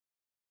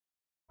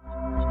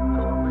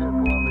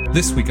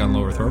This week on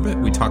Low Earth Orbit,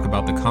 we talk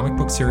about the comic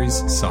book series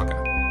Saga.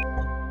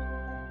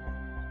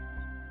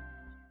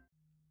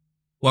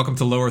 Welcome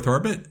to Low Earth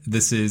Orbit.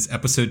 This is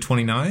episode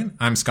 29.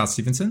 I'm Scott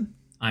Stevenson.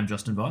 I'm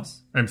Justin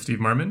Voss. I'm Steve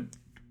Marmon.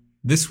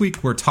 This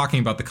week, we're talking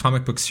about the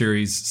comic book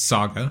series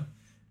Saga.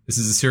 This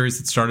is a series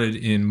that started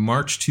in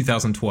March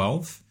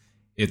 2012.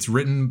 It's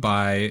written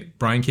by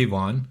Brian K.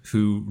 Vaughan,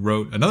 who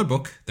wrote another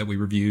book that we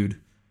reviewed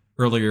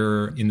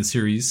earlier in the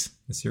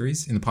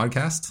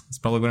podcast. That's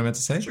probably what I meant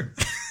to say. Sure.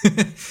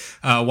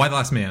 Why the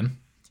Last Man.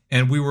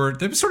 And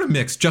it was sort of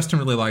mixed. Justin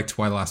really liked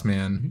Why the Last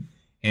Man. Mm-hmm.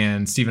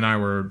 And Steve and I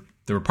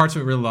there were parts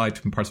of it we really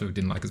liked and parts of it we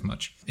didn't like as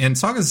much. And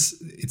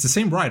it's the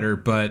same writer,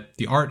 but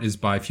the art is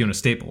by Fiona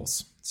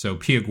Staples. So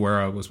Pia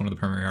Guerra was one of the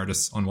primary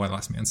artists on Why the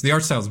Last Man. So the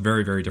art style is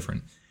very, very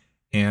different.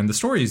 And the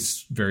story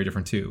is very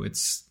different too.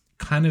 It's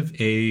kind of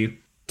a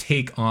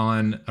take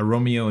on a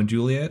Romeo and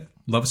Juliet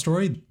love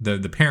story. The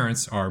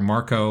parents are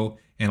Marco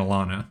and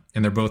Alana,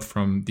 and they're both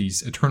from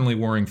these eternally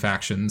warring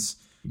factions.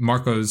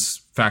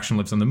 Marco's faction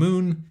lives on the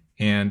moon,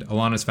 and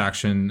Alana's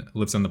faction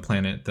lives on the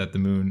planet that the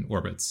moon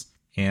orbits.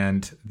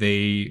 And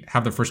they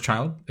have their first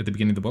child at the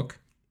beginning of the book,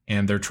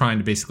 and they're trying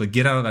to basically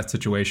get out of that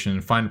situation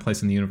and find a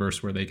place in the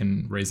universe where they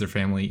can raise their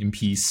family in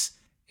peace.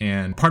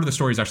 And part of the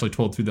story is actually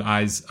told through the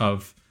eyes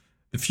of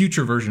the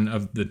future version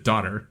of the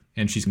daughter,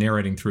 and she's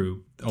narrating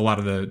through. A lot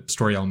of the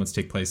story elements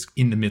take place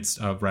in the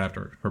midst of right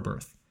after her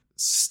birth.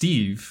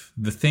 Steve,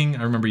 the thing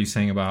I remember you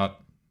saying about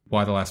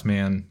Why the Last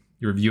Man,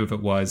 your review of it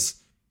was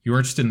you were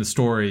interested in the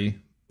story,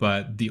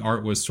 but the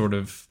art was sort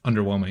of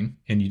underwhelming,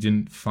 and you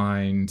didn't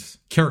find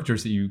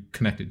characters that you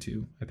connected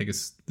to. I think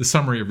it's the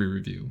summary of your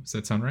review. Does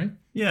that sound right?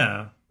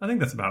 Yeah, I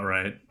think that's about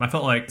right. I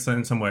felt like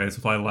in some ways,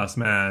 with Why the Last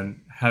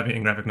Man, having it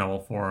in graphic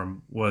novel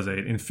form was an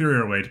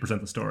inferior way to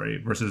present the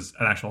story versus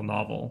an actual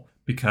novel,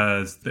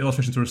 because the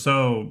illustrations were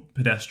so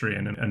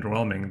pedestrian and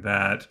underwhelming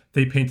that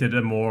they painted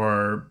a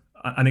more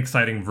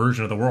unexciting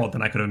version of the world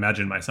than I could have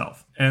imagined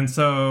myself. And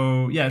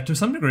so, yeah, to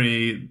some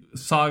degree,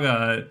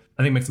 Saga,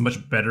 I think, makes a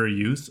much better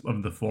use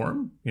of the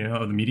form,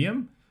 of the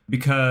medium,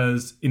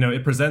 because,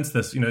 it presents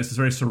this, this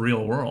very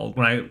surreal world.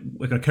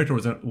 When a character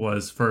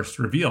was first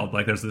revealed,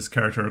 there's this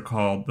character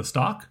called the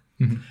Stock.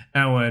 Mm-hmm.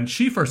 And when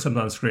she first comes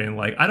on screen,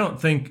 I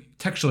don't think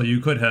textually you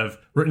could have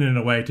written it in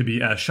a way to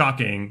be as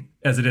shocking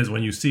as it is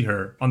when you see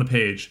her on the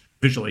page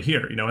visually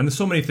here, and there's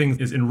so many things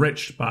is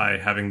enriched by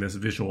having this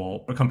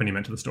visual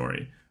accompaniment to the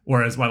story.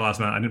 Whereas Why the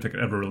Last Man, I didn't think it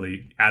ever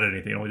really added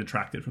anything. It only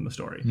detracted from the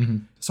story. Mm-hmm.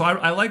 So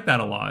I like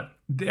that a lot.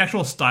 The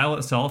actual style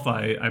itself,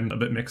 I'm a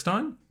bit mixed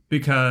on,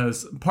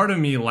 because part of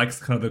me likes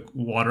kind of the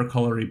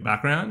watercolory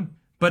background,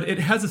 but it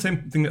has the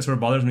same thing that sort of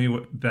bothers me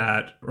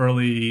that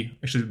the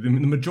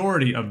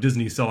majority of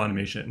Disney cell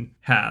animation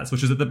has,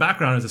 which is that the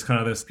background is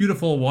this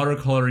beautiful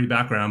watercolory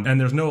background,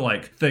 and there's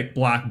no thick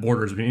black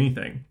borders between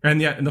anything. And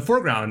yet in the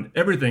foreground,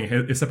 everything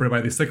is separated by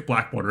these thick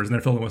black borders, and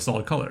they're filled in with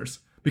solid colors,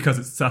 because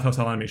that's how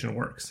cell animation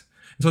works.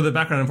 And so the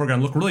background and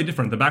foreground look really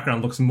different. The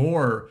background looks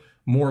more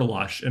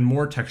lush and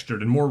more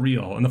textured and more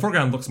real, and the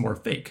foreground looks more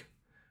fake.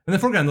 In the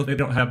foreground, they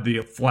don't have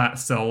the flat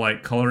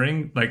cell-like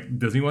coloring like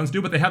Disney ones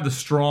do, but they have the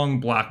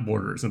strong black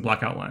borders and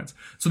black outlines.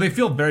 So they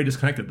feel very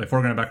disconnected. The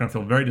foreground and background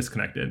feel very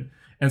disconnected.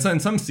 And so in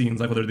some scenes,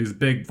 where there are these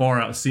big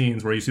far-out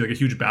scenes where you see a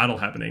huge battle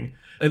happening,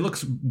 it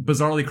looks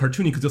bizarrely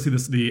cartoony because you'll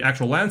see the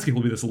actual landscape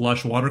will be this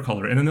lush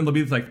watercolor. And then there'll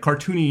be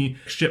cartoony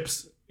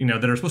ships,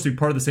 that are supposed to be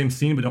part of the same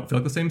scene but don't feel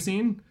like the same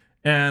scene.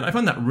 And I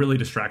find that really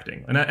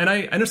distracting. And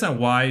I understand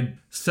why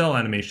cell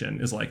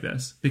animation is like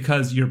this,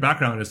 because your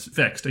background is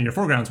fixed and your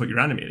foreground is what you're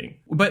animating.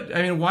 But,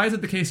 why is it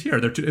the case here?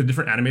 There are two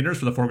different animators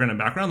for the foreground and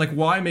background.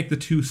 Why make the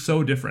two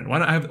so different? Why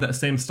not have that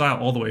same style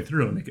all the way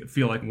through and make it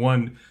feel like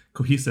one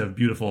cohesive,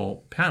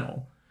 beautiful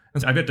panel?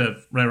 And so I've got to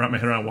wrap my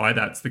head around why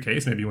that's the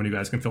case. Maybe one of you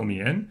guys can fill me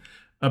in.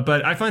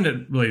 But I find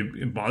it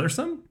really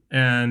bothersome,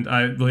 and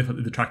I really felt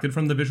it detracted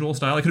from the visual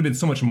style. It could have been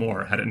so much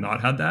more had it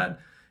not had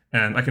that.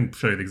 And I can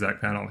show you the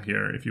exact panel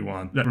here if you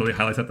want. That really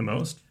highlights that the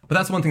most. But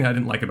that's one thing I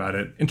didn't like about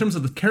it. In terms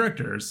of the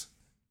characters,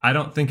 I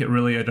don't think it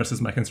really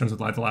addresses my concerns with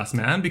Why the Last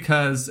Man,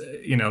 because,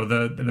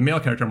 the male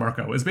character,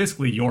 Marco, is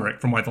basically Yorick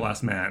from Why the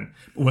Last Man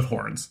with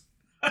horns.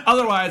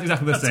 Otherwise,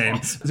 exactly the same.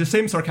 Awesome. The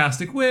same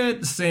sarcastic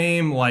wit,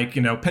 same,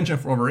 penchant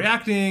for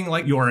overreacting,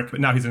 like Yorick, but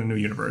now he's in a new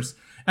universe.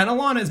 And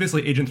Alana is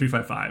basically Agent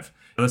 355.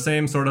 The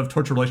same sort of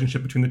torture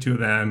relationship between the two of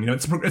them.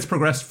 It's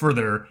progressed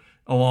further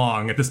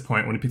along at this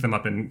point when you pick them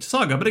up in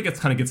Saga, but it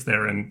gets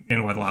there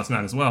in Why the Last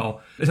Man as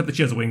well, except that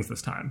she has wings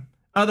this time.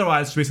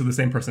 Otherwise, she's basically the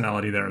same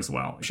personality there as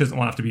well. She doesn't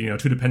want to be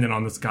too dependent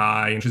on this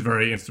guy, and she's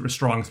very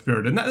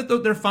strong-spirited.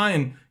 And they're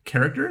fine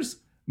characters,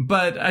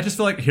 but I just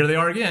feel like here they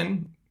are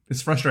again.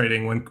 It's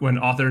frustrating when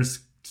authors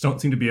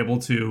don't seem to be able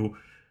to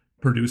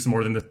produce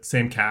more than the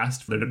same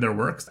cast for their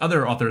works.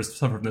 Other authors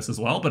suffer from this as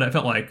well, but I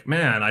felt like,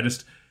 man, I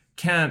just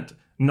can't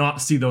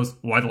not see those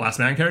Why the Last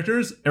Man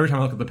characters every time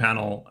I look at the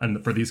panel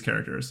and for these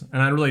characters.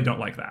 And I really don't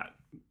like that.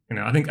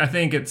 I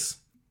think it's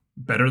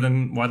better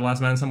than Why the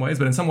Last Man in some ways,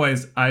 but in some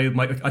ways I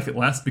like it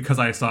less because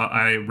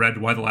I read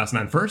Why the Last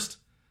Man first.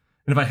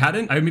 And if I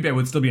hadn't, maybe I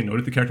would still be annoyed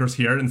at the characters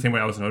here in the same way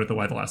I was annoyed at the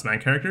Why the Last Man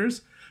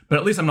characters. But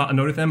at least I'm not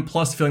annoyed at them,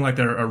 plus feeling like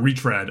they're a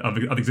retread of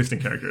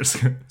existing characters.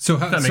 So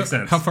that makes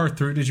sense. How far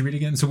through did you read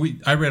again? So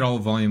I read all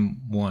of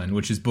volume 1,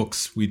 which is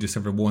books we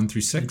discovered 1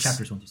 through 6.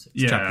 Chapters 1 through 6.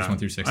 Yeah. Chapters 1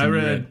 through 6. I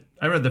read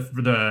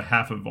the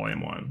half of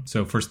volume 1.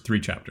 So first 3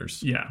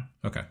 chapters. Yeah.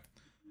 Okay.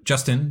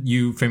 Justin,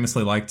 you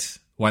famously liked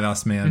Why the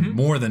Last Man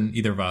more than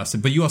either of us,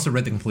 but you also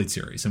read the complete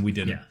series, and we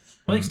didn't. Yeah.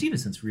 Well, like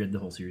Stevenson's read the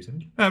whole series,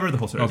 haven't you? I've read the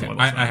whole series. Okay,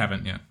 I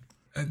haven't, yeah.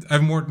 I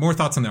have more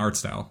thoughts on the art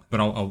style,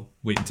 but I'll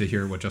wait to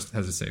hear what Justin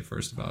has to say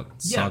first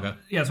about Saga.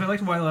 Yeah, so I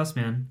liked Why the Last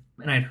Man,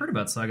 and I had heard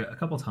about Saga a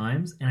couple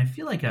times, and I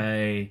feel like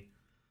I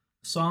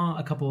saw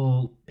a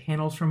couple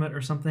panels from it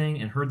or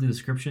something and heard the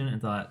description and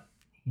thought,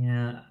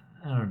 yeah,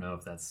 I don't know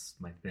if that's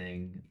my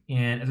thing.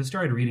 And as I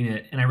started reading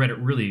it, and I read it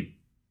really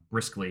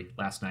briskly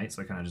last night,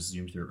 so I kind of just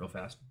zoomed through it real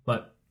fast.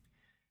 But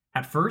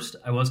at first,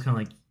 I was kind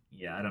of like,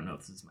 yeah, I don't know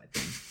if this is my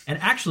thing. And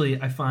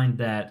actually, I find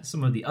that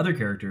some of the other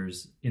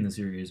characters in the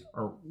series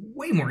are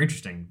way more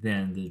interesting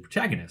than the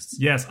protagonists.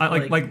 Yes, I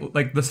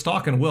like the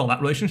Stock and Will,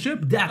 that relationship.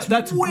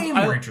 That's way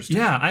more interesting.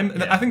 Yeah,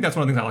 I think that's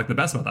one of the things I like the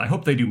best about that. I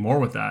hope they do more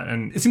with that.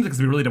 And it seems like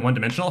it's really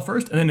one-dimensional at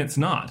first, and then it's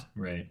not.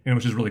 Right.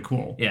 Which is really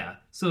cool. Yeah.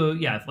 So,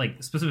 yeah,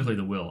 like, specifically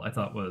the Will, I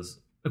thought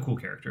was a cool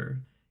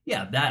character.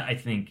 Yeah, that, I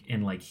think,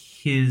 and, like,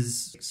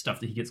 his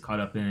stuff that he gets caught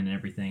up in and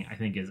everything, I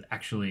think is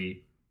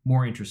actually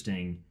more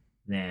interesting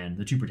than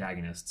the two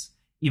protagonists.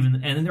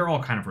 And they're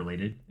all kind of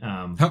related.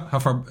 How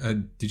far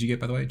did you get,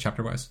 by the way,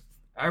 chapter-wise?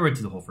 I read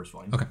through the whole first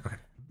volume. Okay.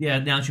 Yeah,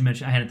 now that you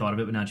mention, I hadn't thought of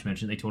it, but now that you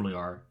mention, they totally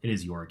are. It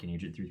is Yorick and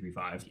Agent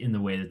 335 in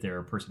the way that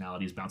their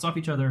personalities bounce off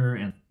each other,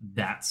 and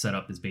that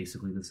setup is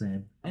basically the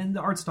same. And the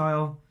art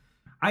style,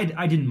 I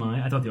didn't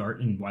mind. I thought the art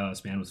in Why the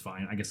Last Man was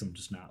fine. I guess I'm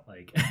just not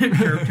like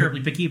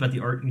terribly picky about the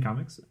art in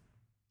comics.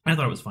 I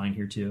thought it was fine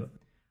here too.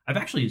 I've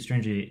actually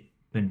strangely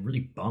been really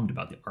bummed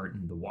about the art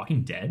in The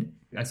Walking Dead.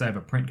 I have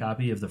a print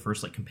copy of the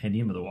first like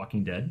compendium of The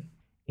Walking Dead,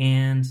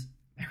 and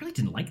I really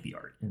didn't like the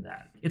art in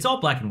that. It's all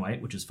black and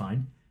white, which is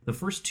fine. The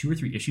first 2 or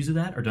 3 issues of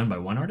that are done by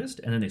one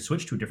artist, and then they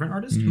switch to a different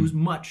artist who's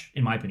much,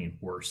 in my opinion,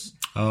 worse.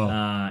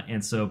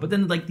 But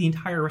then like the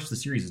entire rest of the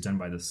series is done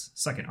by this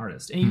second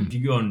artist. And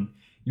you go and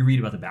you read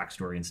about the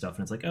backstory and stuff,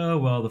 and it's like, oh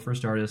well, the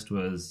first artist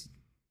was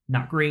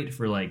not great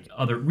for like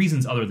other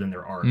reasons other than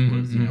their art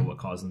was what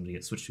caused them to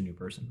get switched to a new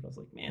person. But I was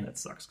like, man, that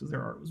sucks because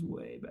their art was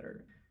way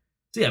better.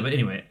 So yeah, but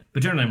anyway,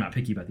 generally I'm not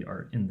picky about the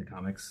art in the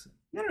comics.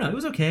 I don't know, it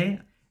was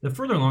okay. The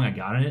further along I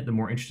got in it, the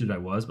more interested I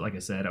was. But like I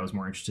said, I was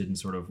more interested in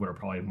sort of what are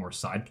probably more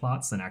side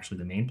plots than actually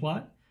the main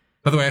plot.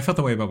 By the way, I felt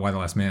the way about Why the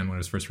Last Man when I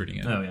was first reading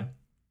it. Oh yeah,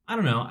 I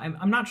don't know.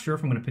 I'm not sure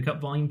if I'm going to pick up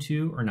volume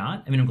 2 or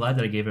not. I mean, I'm glad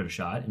that I gave it a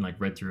shot and like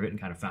read through it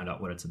and kind of found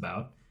out what it's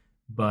about.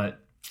 But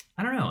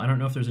I don't know. I don't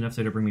know if there's enough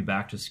there to bring me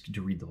back just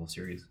to read the whole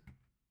series.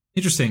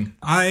 Interesting.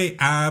 I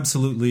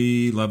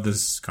absolutely love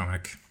this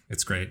comic.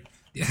 It's great.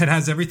 It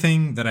has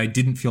everything that I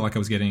didn't feel like I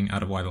was getting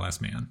out of Why the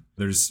Last Man.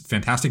 There's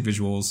fantastic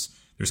visuals.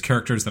 There's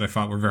characters that I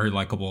thought were very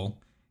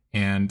likable.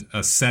 And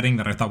a setting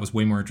that I thought was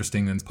way more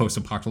interesting than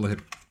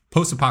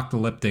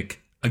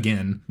post-apocalyptic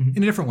again,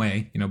 in a different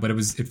way. But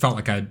it felt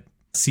like I'd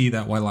see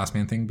that Why the Last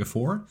Man thing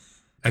before.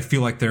 I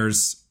feel like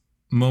there's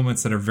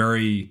moments that are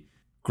very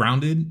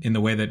grounded in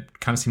the way that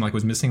kind of seemed like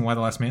was missing Why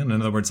the Last Man.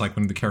 In other words, like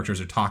when the characters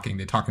are talking,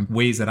 they talk in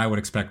ways that I would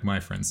expect my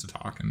friends to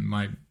talk. And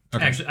I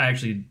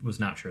actually was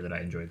not sure that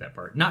I enjoyed that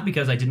part. Not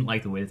because I didn't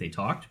like the way that they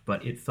talked,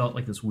 but it felt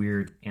like this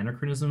weird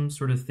anachronism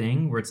sort of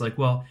thing where it's like,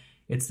 well,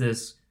 it's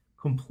this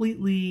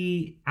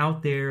completely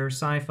out there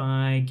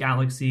sci-fi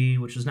galaxy,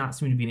 which does not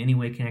seem to be in any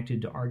way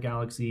connected to our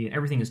galaxy. And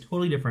everything is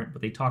totally different,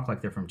 but they talk like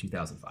they're from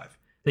 2005.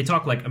 They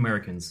talk like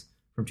Americans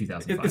from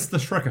 2005. It's the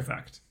Shrek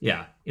effect.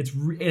 Yeah, I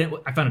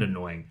found it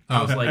annoying.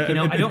 I was like, I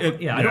don't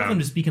want them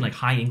to speak in like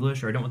high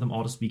English, or I don't want them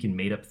all to speak in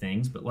made up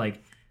things. But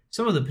like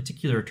some of the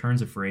particular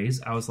turns of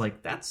phrase, I was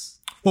like, they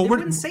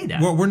wouldn't say that.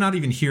 Well, we're not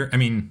even here. I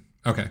mean,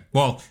 okay.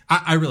 Well,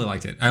 I really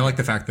liked it. I like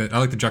the fact that I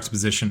like the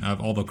juxtaposition of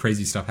all the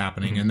crazy stuff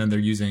happening, and then they're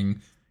using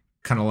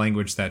kind of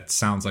language that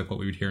sounds like what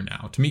we would hear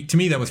now. To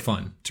me, that was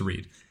fun to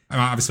read.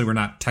 Obviously, we're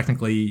not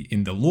technically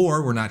in the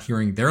lore. We're not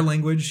hearing their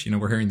language.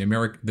 We're hearing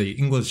the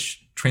English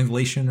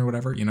translation or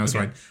whatever.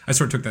 So I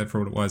sort of took that for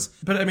what it was.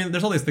 But I mean,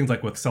 there's all these things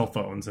like with cell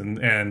phones and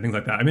things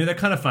like that. I mean, they're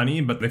kind of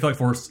funny, but they feel like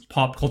forced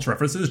pop culture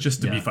references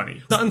just to be funny.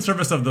 It's not in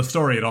service of the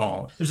story at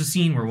all. There's a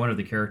scene where one of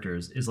the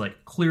characters is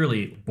like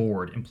clearly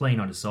bored and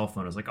playing on his cell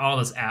phone. It's like, oh,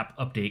 this app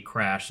update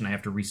crashed and I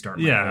have to restart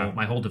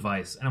my whole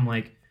device. And I'm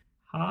like,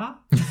 huh?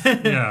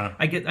 Yeah.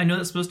 I know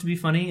that's supposed to be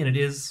funny, and it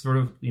is sort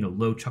of,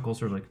 low chuckle,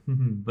 sort of like,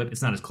 but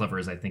it's not as clever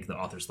as I think the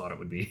authors thought it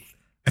would be.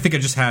 I think I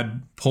just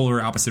had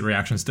polar opposite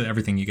reactions to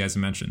everything you guys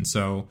have mentioned.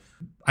 So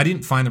I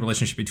didn't find the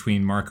relationship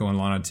between Marco and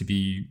Lana to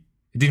be,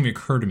 it didn't even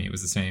occur to me it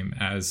was the same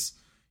as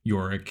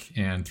Yorick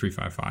and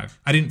 355.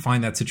 I didn't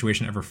find that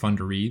situation ever fun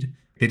to read.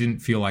 They didn't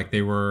feel like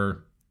they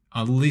were,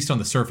 at least on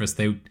the surface,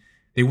 they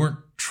weren't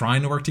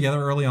trying to work together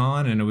early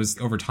on, and it was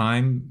over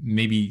time,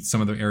 maybe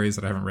some of the areas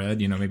that I haven't read,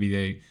 maybe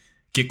they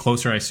get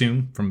closer, I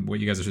assume, from what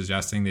you guys are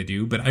suggesting they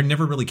do, but I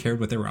never really cared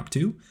what they were up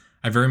to.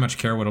 I very much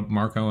care what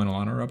Marco and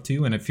Alana are up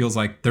to, and it feels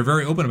like they're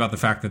very open about the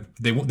fact that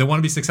they want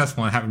to be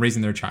successful in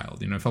raising their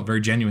child. It felt very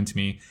genuine to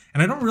me.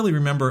 And I don't really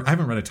remember, I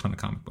haven't read a ton of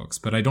comic books,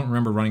 but I don't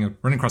remember running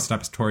across a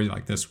type of story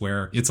like this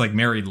where it's like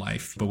married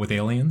life, but with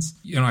aliens.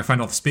 I find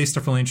all the space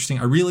stuff really interesting.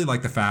 I really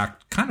like the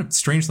fact, kind of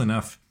strangely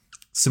enough,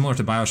 similar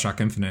to BioShock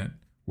Infinite,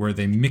 where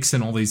they mix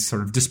in all these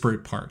sort of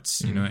disparate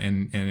parts,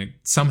 and it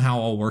somehow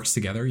all works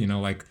together.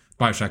 Like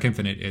BioShock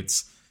Infinite,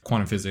 it's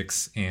quantum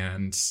physics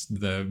and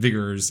the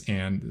vigors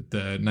and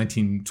the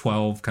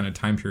 1912 kind of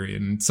time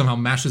period, and somehow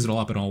mashes it all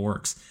up and all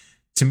works.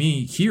 To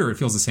me, here it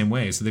feels the same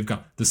way. So they've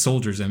got the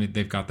soldiers and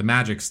they've got the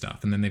magic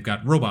stuff, and then they've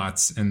got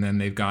robots, and then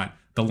they've got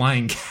the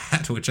lion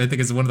cat, which I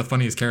think is one of the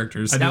funniest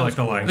characters. I do like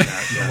the lion cat.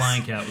 Yes. The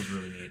lion cat was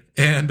really neat.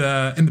 And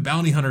the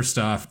bounty hunter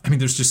stuff. I mean,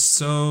 there's just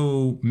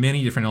so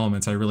many different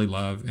elements I really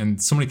love,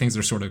 and so many things that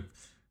are sort of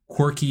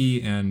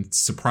quirky and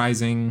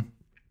surprising.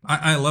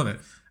 I love it.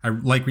 I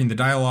like reading the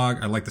dialogue.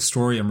 I like the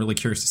story. I'm really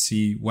curious to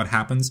see what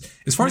happens.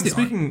 As far as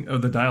speaking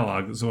of the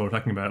dialogue, is what we're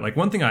talking about. Like,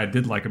 one thing I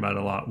did like about it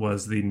a lot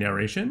was the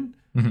narration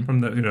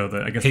from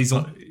the I guess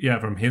Hazel.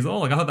 From Hazel.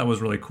 Like, I thought that was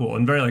really cool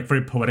and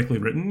very poetically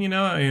written.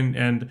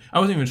 And I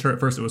wasn't even sure at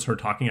first it was her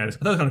talking. I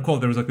thought it was kind of cool.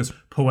 There was like this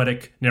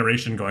poetic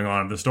narration going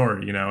on in the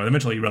story. And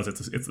eventually you realize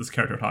it's this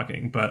character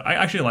talking. But I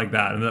actually like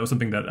that, and that was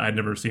something that I'd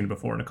never seen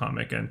before in a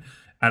comic, and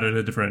added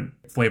a different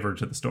flavor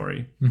to the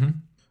story. Mm-hmm.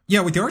 Yeah,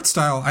 with the art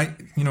style,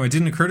 it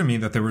didn't occur to me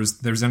that there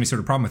was any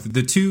sort of problem with it.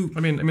 The two, I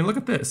mean, look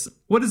at this.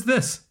 What is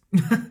this?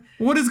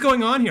 What is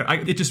going on here?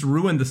 It just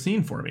ruined the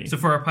scene for me. So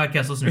for our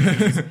podcast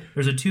listeners,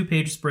 there's a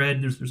 2-page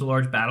spread. There's a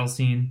large battle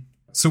scene.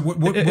 So what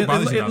bothers you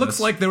about it looks this?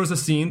 like there was a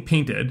scene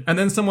painted, and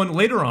then someone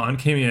later on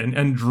came in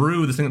and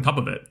drew this thing on top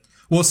of it.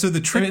 Well, so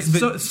the trick,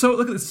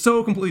 it's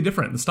so completely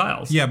different, the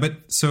styles. Yeah,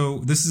 but so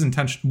this is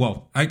intentional.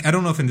 Well, I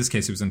don't know if in this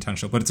case it was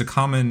intentional, but it's a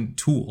common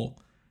tool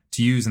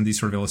to use in these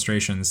sort of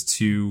illustrations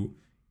to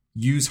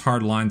use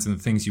hard lines and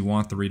the things you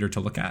want the reader to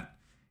look at,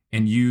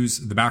 and use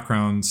the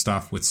background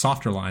stuff with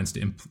softer lines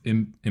to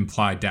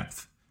imply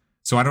depth.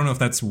 So I don't know if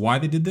that's why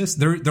they did this.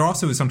 There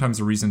also is sometimes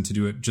a reason to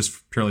do it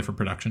just purely for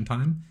production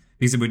time,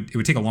 because it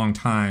would take a long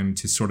time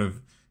to sort of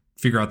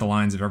figure out the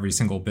lines of every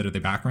single bit of the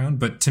background.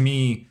 But to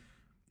me,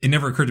 it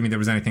never occurred to me there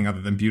was anything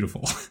other than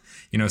beautiful.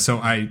 So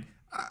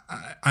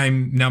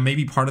I'm now,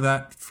 maybe part of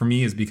that for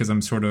me is because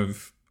I'm sort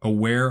of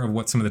aware of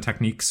what some of the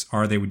techniques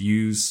are they would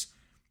use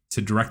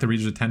to direct the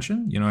reader's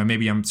attention. And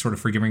maybe I'm sort of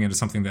forgiving it as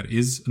something that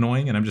is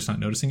annoying and I'm just not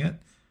noticing it.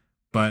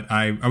 But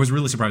I was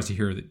really surprised to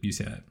hear that you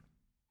said it.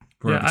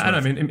 Yeah, I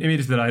don't know. I mean, maybe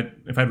just that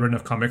if I'd read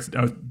enough comics,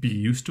 I would be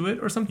used to it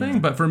or something. Yeah.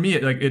 But for me,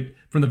 it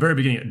from the very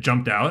beginning, it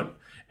jumped out.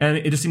 And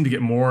it just seemed to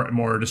get more and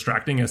more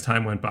distracting as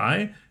time went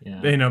by.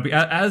 Yeah.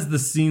 As the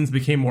scenes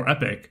became more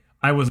epic,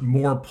 I was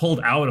more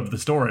pulled out of the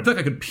story. I feel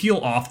like I could peel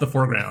off the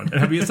foreground and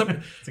have you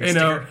something,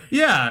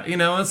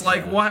 it's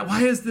like,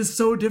 why is this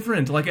so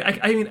different? Like,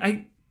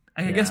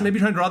 I guess maybe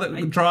trying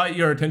to draw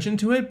your attention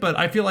to it, but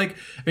I feel like,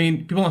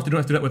 people have to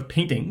do that with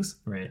paintings.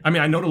 Right.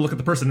 I know to look at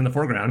the person in the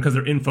foreground because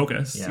they're in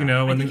focus,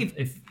 I think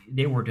if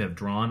they were to have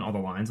drawn all the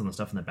lines on the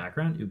stuff in the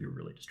background, it would be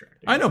really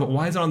distracting. I know, but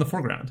why is it on the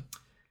foreground?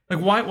 Like,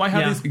 why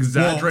have these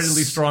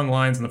exaggeratedly strong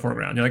lines in the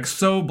foreground? You're like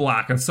so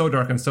black and so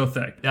dark and so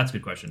thick. That's a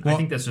good question. I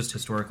think that's just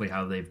historically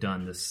how they've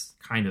done this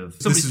kind of...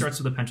 Somebody starts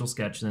with a pencil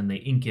sketch, and then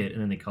they ink it,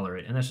 and then they color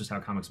it, and that's just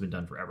how comics have been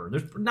done forever.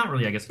 There's not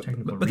really, I guess, a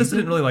technical reason. But this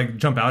didn't really,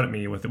 jump out at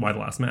me with Why the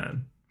Last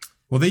Man.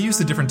 Well, they used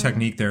a different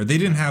technique there. They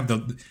didn't have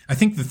I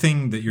think the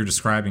thing that you're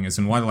describing is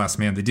in Why the Last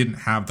Man, they didn't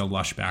have the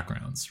lush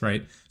backgrounds,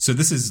 right? So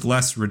this is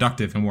less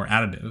reductive and more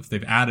additive.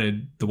 They've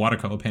added the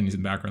watercolor paintings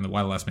in the background that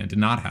Why the Last Man did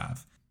not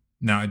have.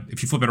 Now,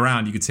 if you flip it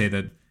around, you could say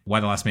that Why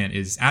the Last Man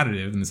is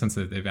additive in the sense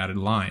that they've added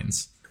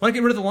lines. Why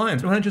get rid of the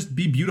lines? Why not just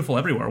be beautiful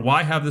everywhere?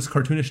 Why have this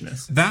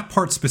cartoonishness? That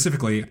part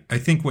specifically, I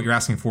think what you're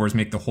asking for is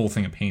make the whole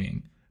thing a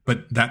painting.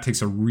 But that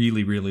takes a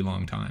really, really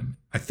long time.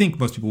 I think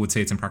most people would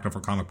say it's impractical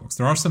for comic books.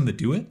 There are some that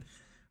do it,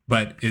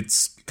 but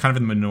it's kind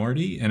of in the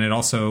minority. And it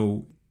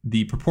also,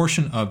 the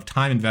proportion of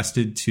time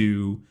invested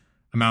to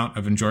amount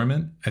of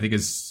enjoyment, I think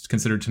is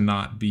considered to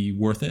not be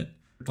worth it.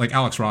 Like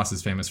Alex Ross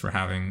is famous for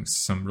having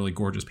some really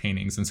gorgeous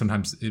paintings, and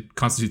sometimes it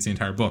constitutes the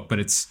entire book, but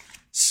it's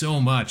so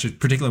much,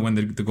 particularly when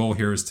the goal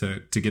here is to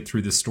get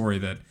through this story,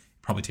 that it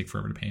probably take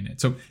forever to paint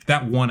it. So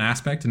that one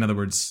aspect, in other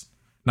words,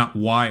 not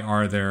why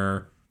are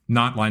there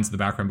not lines in the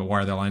background, but why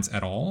are there lines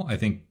at all? I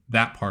think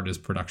that part is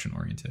production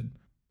oriented,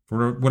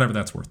 for whatever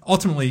that's worth.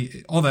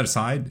 Ultimately, all that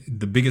aside,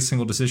 the biggest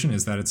single decision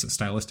is that it's a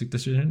stylistic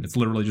decision. It's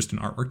literally just an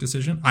artwork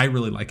decision. I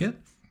really like it.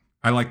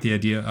 I like the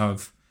idea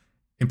of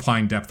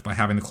implying depth by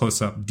having the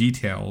close-up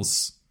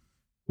details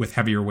with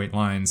heavier weight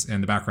lines,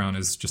 and the background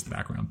is just the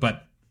background.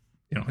 But,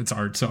 it's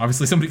art, so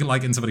obviously somebody could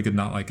like it and somebody could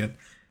not like it.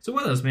 So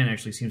One of Those Men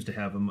actually seems to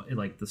have,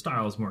 the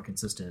style is more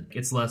consistent.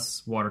 It's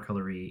less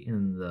watercolory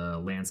in the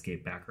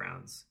landscape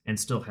backgrounds, and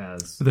still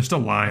has... But there's still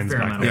lines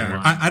back there.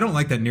 Yeah, I don't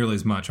like that nearly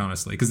as much,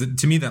 honestly, because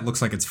to me that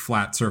looks like it's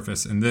flat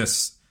surface, and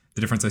the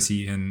difference I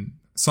see in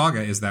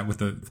Saga is that with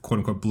the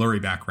quote-unquote blurry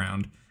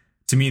background,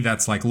 to me,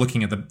 that's like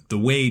looking at the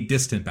way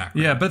distant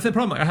background. Yeah, but the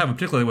problem I have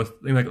particularly with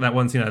like that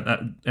one scene that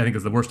I think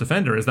is the worst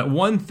offender is that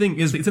one thing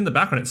is it's in the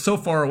background, it's so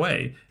far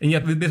away, and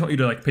yet they just want you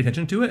to like pay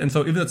attention to it. And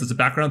so even though it's a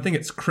background thing,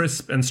 it's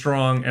crisp and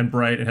strong and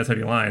bright and has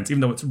heavy lines,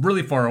 even though it's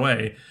really far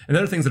away. And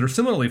other things that are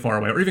similarly far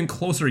away or even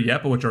closer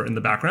yet, but which are in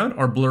the background,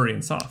 are blurry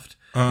and soft.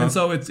 And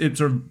so it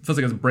sort of feels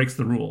like it breaks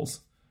the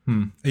rules.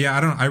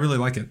 Yeah, I really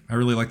like it. I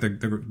really like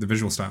the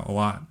visual style a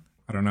lot.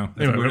 I don't know.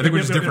 Anyway, I think we're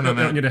just different on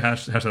that. I don't need to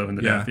hash that out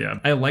into depth. Yeah,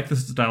 I like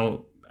this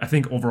style. I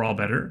think overall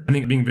better. I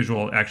think being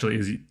visual actually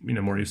is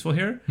more useful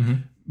here.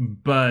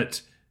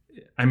 But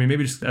I mean,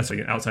 maybe just as like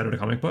an outsider to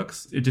comic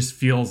books, it just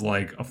feels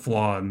like a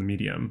flaw in the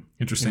medium.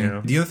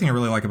 Interesting. The other thing I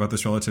really like about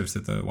this relative to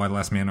the Why the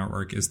Last Man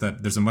artwork is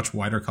that there's a much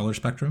wider color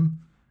spectrum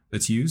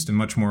that's used and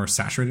much more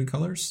saturated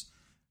colors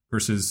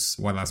versus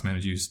Why the Last Man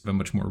has used a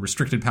much more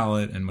restricted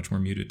palette and much more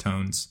muted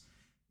tones.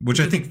 Which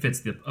I think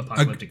fits the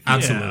apocalyptic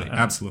theme.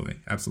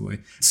 Absolutely.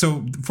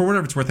 So for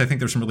whatever it's worth, I think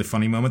there's some really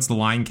funny moments. The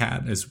Lion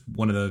Cat is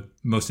one of the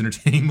most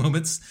entertaining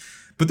moments,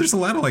 but there's a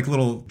lot of like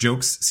little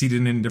jokes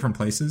seated in different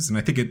places, and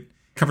I think it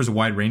covers a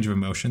wide range of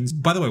emotions.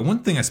 By the way,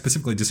 one thing I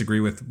specifically disagree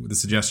with the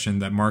suggestion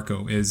that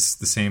Marco is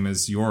the same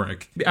as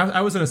Yorick.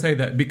 I was going to say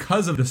that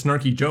because of the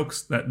snarky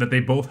jokes that they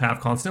both have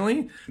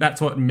constantly,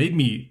 that's what made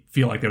me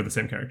feel like they were the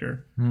same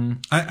character.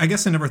 I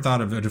guess I never thought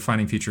of a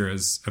defining feature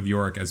of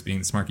Yorick as being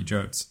the snarky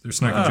jokes. They're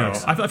snarky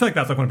jokes. I feel like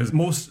that's like one of his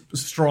most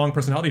strong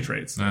personality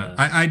traits.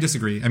 I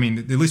disagree. I mean,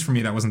 at least for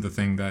me, that wasn't the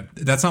thing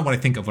that's not what I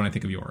think of when I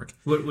think of Yorick.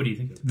 What do you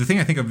think of? The thing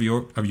I think of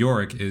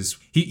Yorick is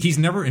he's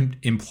never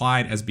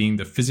implied as being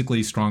the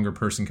physically stronger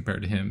person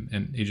compared to him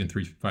and Agent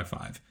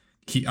 355.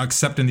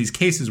 Except in these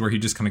cases where he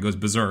just kind of goes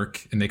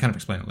berserk, and they kind of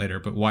explain it later,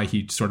 but why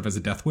he sort of has a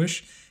death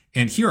wish.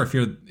 And here I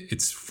feel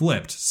it's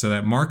flipped so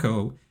that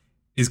Marco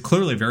is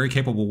clearly a very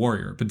capable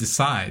warrior, but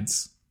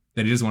decides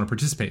that he doesn't want to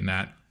participate in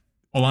that.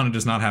 Alana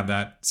does not have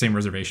that same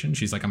reservation.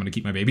 She's like, I'm going to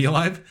keep my baby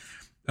alive.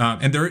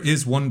 And there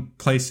is one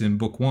place in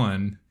book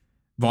 1,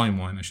 volume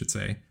 1, I should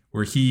say,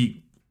 where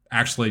he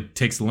actually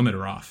takes the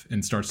limiter off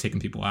and starts taking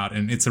people out.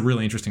 And it's a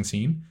really interesting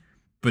scene.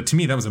 But to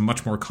me, that was a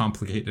much more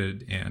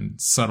complicated and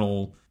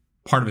subtle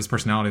part of his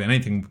personality than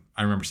anything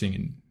I remember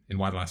seeing in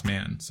Why the Last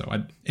Man. So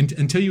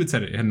until you had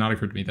said it, it had not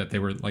occurred to me that they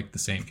were like the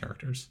same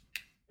characters.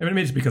 I mean,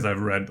 maybe just because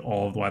I've read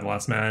all of Why the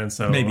Last Man,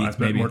 so I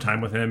spent more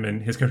time with him,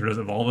 and his character does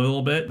evolve a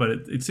little bit. But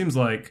it seems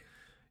like,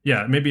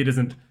 yeah, maybe it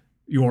isn't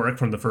Yorick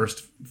from the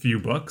first few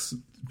books.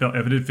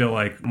 It did feel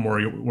like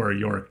more where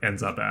Yorick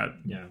ends up at.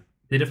 Yeah,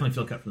 they definitely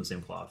feel cut from the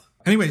same cloth.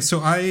 Anyway, so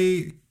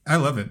I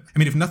love it. I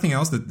mean, if nothing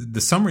else, the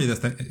summary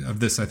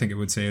of this, I think it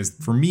would say, is,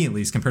 for me at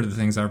least, compared to the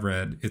things I've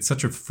read, it's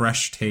such a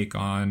fresh take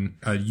on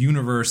a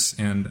universe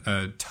and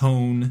a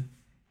tone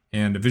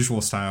and a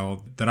visual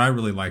style that I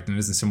really liked, and it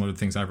isn't similar to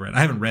things I've read. I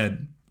haven't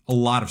read a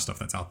lot of stuff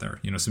that's out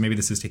there, so maybe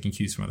this is taking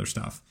cues from other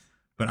stuff.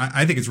 But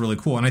I think it's really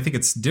cool, and I think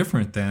it's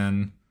different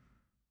than,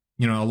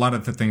 a lot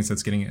of the things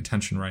that's getting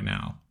attention right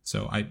now.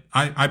 So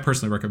I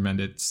personally recommend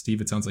it.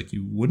 Steve, it sounds like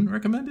you wouldn't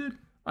recommend it?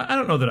 I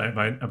don't know that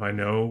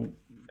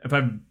if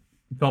I've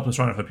developed a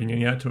strong enough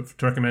opinion yet to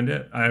recommend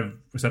it. I've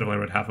said I've only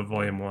read half of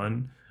volume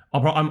 1.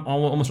 I'm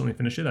almost certainly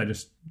finish it.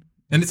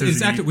 And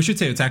it's active. We should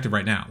say it's active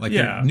right now. Like,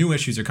 new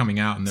issues are coming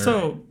out, and they're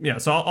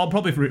so I'll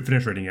probably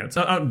finish reading it.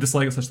 So I don't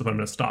dislike it such that I'm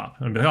going to stop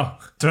and be like,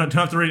 don't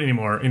have to read it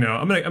anymore.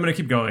 I'm gonna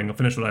keep going. I'll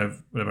finish what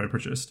I've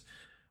purchased.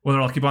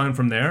 Whether I'll keep on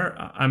from there,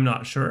 I'm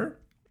not sure.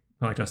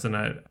 Like Justin,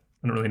 I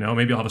don't really know.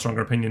 Maybe I'll have a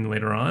stronger opinion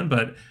later on,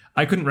 but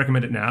I couldn't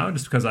recommend it now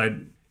just because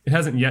it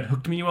hasn't yet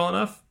hooked me well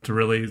enough to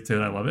really say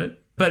that I love it.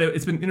 But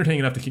it's been entertaining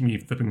enough to keep me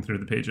flipping through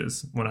the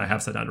pages when I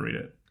have sat down to read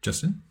it.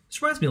 Justin?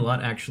 This reminds me a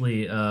lot,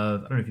 actually,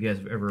 of, I don't know if you guys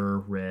have ever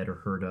read or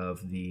heard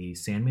of the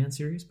Sandman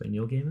series by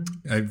Neil Gaiman.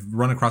 I've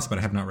run across it, but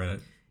I have not read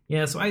it.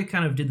 Yeah, so I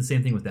kind of did the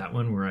same thing with that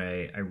one, where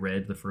I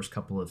read the first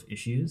couple of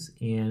issues,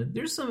 and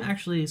there's some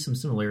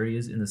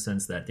similarities in the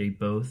sense that they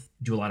both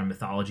do a lot of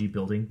mythology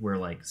building, where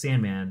like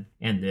Sandman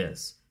and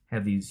this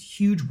have these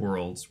huge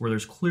worlds where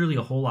there's clearly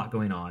a whole lot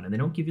going on, and they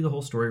don't give you the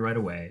whole story right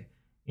away.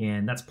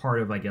 And that's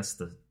part of, I guess,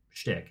 the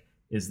shtick,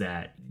 is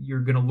that you're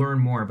going to learn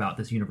more about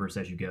this universe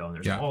as you go. And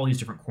there's all these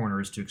different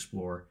corners to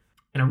explore.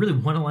 And I really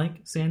want to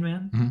like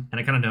Sandman, and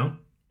I kind of don't.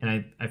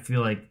 And I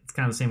feel like it's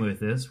kind of the same way with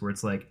this, where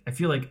it's like, I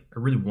feel like I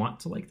really want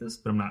to like this,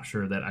 but I'm not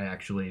sure that I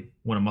actually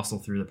want to muscle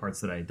through the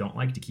parts that I don't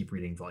like to keep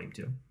reading volume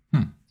 2.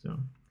 So,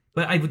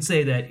 but I would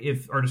say that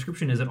if our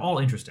description is at all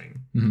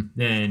interesting,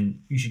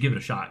 then you should give it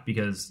a shot,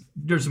 because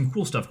there's some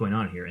cool stuff going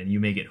on here, and you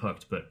may get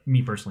hooked. But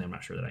me personally, I'm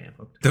not sure that I am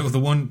hooked. The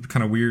one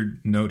kind of weird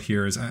note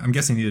here is, I'm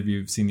guessing neither of you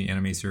have seen the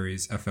anime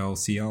series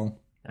FLCL.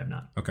 I have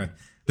not. Okay.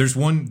 There's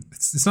one,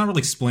 it's not really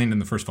explained in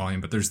the first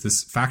volume, but there's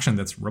this faction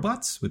that's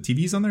robots with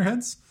TVs on their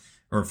heads,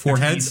 or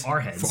foreheads. Our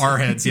heads. Our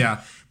heads,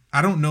 yeah.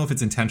 I don't know if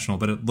it's intentional,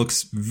 but it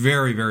looks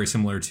very, very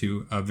similar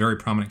to a very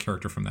prominent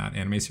character from that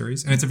anime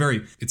series. And it's a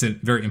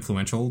very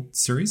influential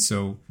series.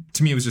 So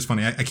to me, it was just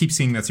funny. I keep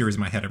seeing that series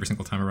in my head every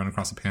single time I run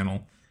across a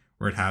panel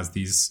where it has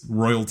these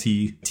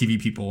royalty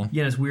TV people.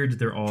 Yeah, it's weird that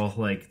they're all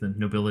like the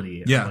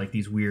nobility. Yeah. Like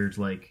these weird,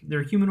 like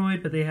they're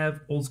humanoid, but they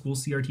have old school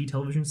CRT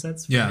television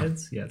sets for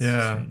heads.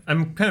 Yeah.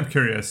 I'm kind of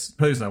curious.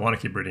 The reason I want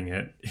to keep reading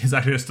it is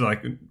actually just to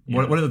like,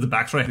 what are the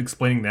backstory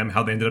explaining them,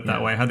 how they ended up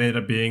that way, how they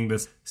ended up being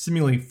this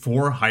seemingly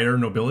for hire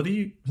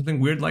nobility, something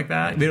weird like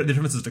that. The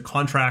differences to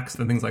contracts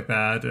and things like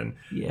that. And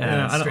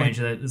it's strange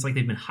that it's like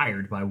they've been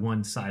hired by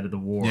one side of the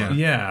war.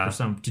 For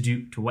some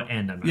to what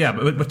end? I'm not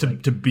sure.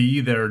 But to be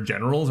their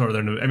generals or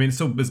their, I mean, it's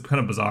kind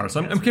of bizarre.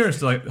 So I'm curious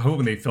to like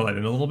hoping they fill that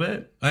in a little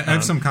bit. I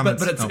have some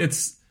comments, but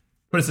it's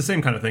the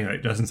same kind of thing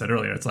that Justin said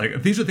earlier. It's like,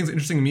 if these are things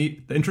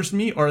that interest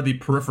me are the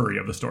periphery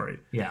of the story.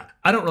 Yeah,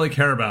 I don't really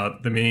care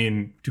about the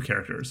main two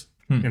characters.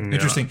 And,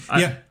 interesting.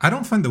 I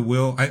don't find the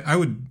will. I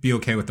would be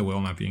okay with the will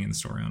not being in the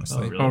story,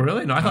 honestly. Oh,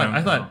 really? No,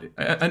 I thought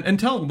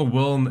until the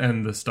will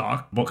and the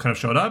stock both kind of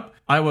showed up,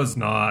 I was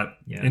not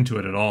into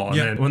it at all.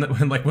 And then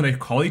when they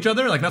call each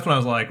other, like that's when I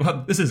was like,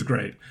 well, this is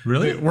great.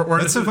 Really?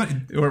 That's so funny.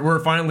 We're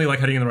finally like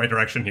heading in the right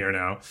direction here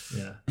now.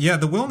 Yeah.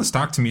 The will and the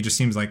stock to me just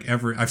seems like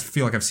I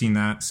feel like I've seen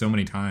that so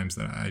many times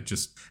that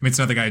it's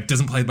another guy who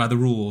doesn't play by the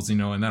rules,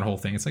 and that whole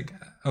thing. It's like,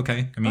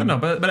 okay. I mean, no,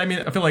 but I mean,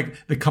 I feel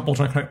like the couple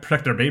trying to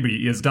protect their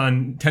baby is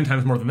done 10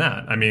 times more than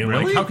that. I mean,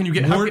 really? Like, how can you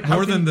get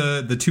more than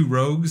the two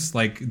rogues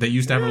like that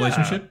used to have a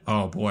relationship?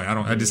 Oh boy,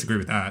 I disagree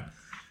with that.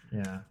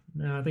 Yeah,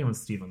 no, I think I'm with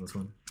Steve on this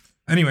one.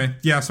 Anyway,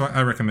 so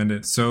I recommend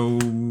it. So,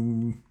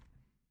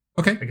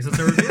 okay, I guess that's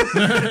our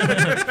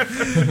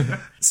review.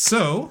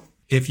 So,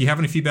 if you have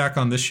any feedback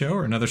on this show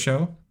or another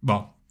show,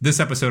 well,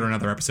 this episode or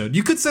another episode,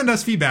 you could send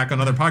us feedback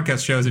on other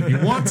podcast shows if you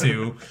want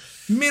to.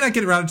 You may not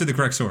get it routed to the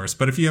correct source,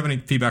 but if you have any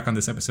feedback on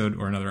this episode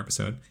or another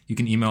episode, you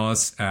can email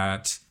us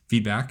at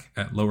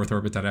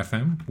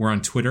feedback@lowearthorbit.fm. We're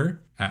on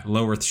Twitter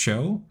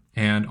 @lowearthshow,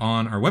 and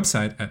on our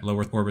website at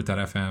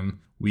lowearthorbit.fm.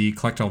 We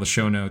collect all the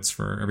show notes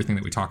for everything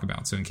that we talk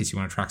about. So in case you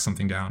want to track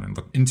something down and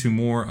look into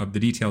more of the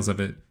details of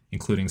it,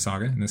 including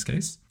Saga in this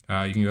case,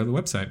 you can go to the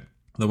website.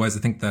 Otherwise, I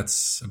think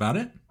that's about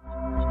it.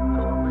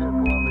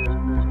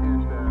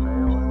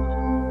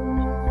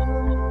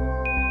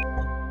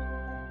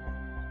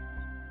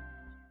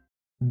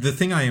 The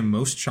thing I am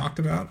most shocked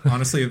about,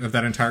 honestly, of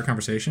that entire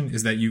conversation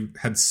is that you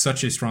had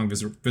such a strong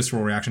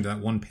visceral reaction to that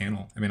one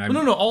panel. I mean,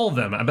 no, all of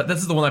them. But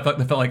this is the one I felt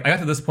like I got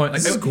to this point.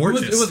 Like, this is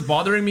gorgeous. It was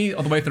bothering me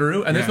all the way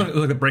through, and this one was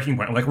like a breaking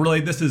point. I'm like,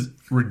 really, this is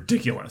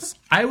ridiculous.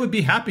 I would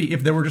be happy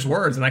if there were just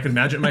words and I could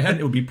imagine it in my head.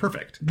 It would be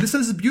perfect. This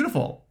is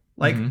beautiful.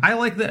 Like, I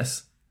like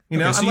this. You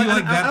know, so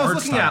I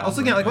was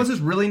looking at like, this is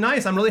really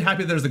nice. I'm really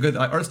happy there's a good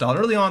art style.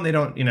 Early on, they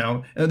don't,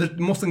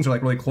 most things are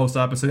like really close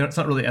up, so it's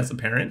not really as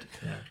apparent.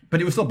 Yeah.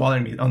 But it was still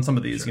bothering me on some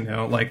of these,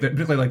 like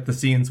particularly like the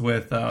scenes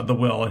with the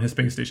Will and his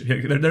space station.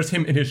 There's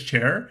him in his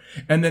chair,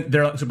 and then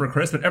they're like super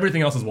crisp, but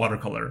everything else is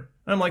watercolor.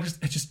 And I'm like,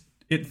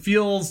 it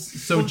feels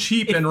so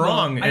cheap and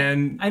wrong.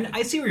 And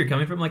I see where you're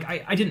coming from. Like,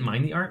 I didn't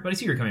mind the art, but I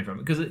see where you're coming from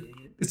because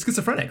it's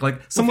schizophrenic.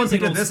 Like someone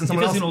painted this and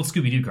someone else. It's an old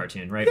Scooby-Doo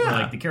cartoon, right? Yeah.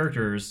 Where, like the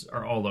characters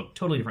are all look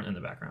totally different in the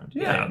background.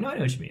 Yeah. No, I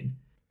know what you mean.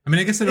 I mean,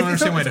 I guess I don't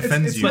understand why it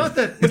offends you. It's not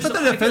that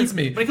it offends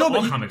me. But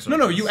all comics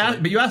are you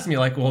asked me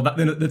like, well,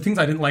 the things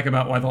I didn't like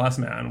about Why the Last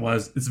Man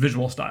was its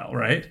visual style,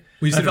 right?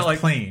 Well, you said it was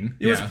plain.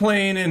 It was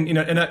plain, and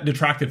and that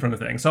detracted from the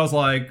thing. So I was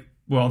like,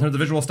 well, in terms of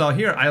visual style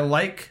here, I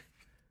like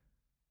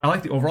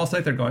the overall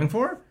style they're going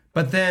for,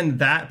 but then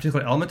that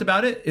particular element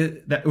about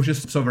that was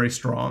just so very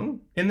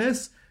strong in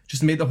this.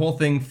 Just made the whole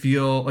thing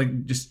feel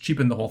like just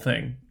cheapened the whole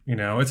thing.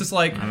 It's just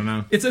like I don't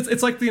know. It's like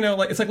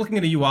it's like looking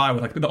at a UI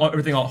with like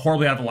everything all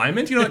horribly out of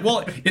alignment. Like,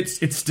 well,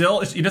 it's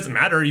still it doesn't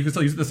matter. You can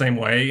still use it the same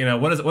way.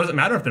 What does it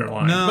matter if they're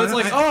aligned? No, but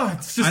it's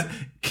it's just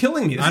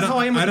killing me. This is how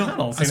I am with the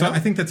panels. So I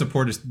think that's a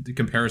poor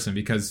comparison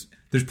because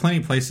there's plenty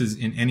of places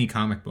in any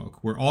comic book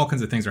where all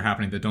kinds of things are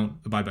happening that don't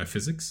abide by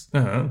physics.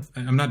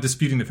 I'm not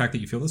disputing the fact that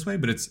you feel this way,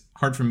 but it's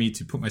hard for me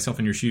to put myself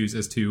in your shoes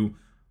as to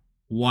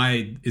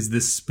why is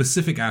this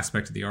specific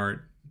aspect of the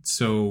art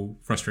so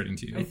frustrating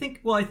to you? I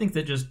think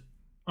that just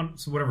on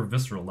whatever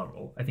visceral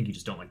level, I think you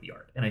just don't like the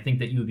art, and I think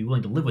that you would be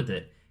willing to live with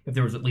it if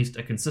there was at least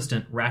a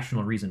consistent,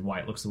 rational reason why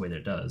it looks the way that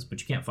it does, but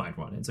you can't find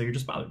one, and so you're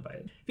just bothered by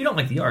it. If you don't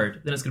like the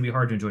art, then it's going to be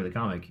hard to enjoy the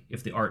comic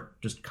if the art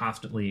just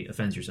constantly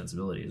offends your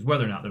sensibilities,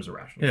 whether or not there's a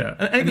rational reason.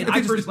 I mean,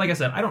 like I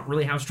said, I don't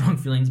really have strong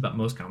feelings about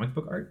most comic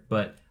book art,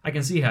 but I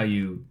can see how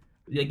you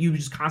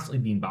just constantly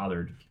being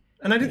bothered.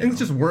 And I think it's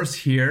just worse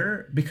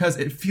here because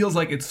it feels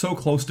like it's so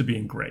close to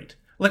being great.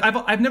 Like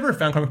I've never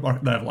found comic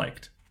book that I've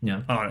liked.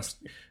 Yeah, honest.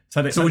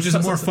 Which is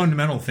a more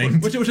fundamental thing.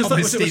 Which is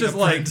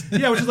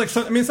like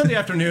Sunday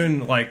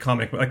afternoon like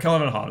comic book, like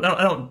Calvin and Hobbes.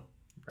 I don't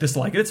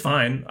dislike it. It's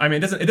fine. I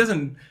mean,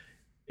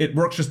 it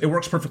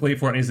works perfectly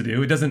for what it needs to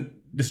do. It doesn't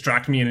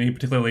distract me in any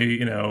particularly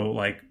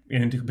like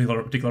in any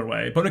particular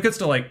way. But when it gets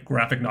to like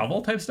graphic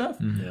novel type stuff,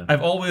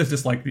 I've always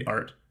disliked the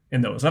art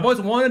in those. And I've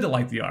always wanted to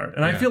like the art,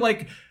 and I feel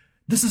like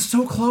this is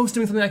so close to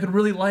doing something I could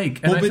really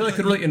like, and I feel like I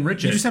could really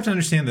enrich it. You just have to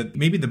understand that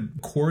maybe the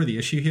core of the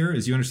issue here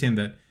is you understand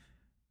that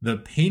the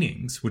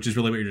paintings, which is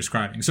really what you're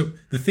describing. So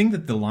the thing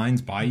that the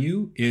lines buy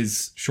you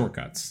is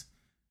shortcuts,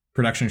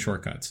 production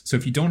shortcuts. So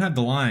if you don't have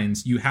the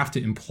lines, you have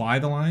to imply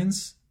the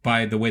lines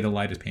by the way the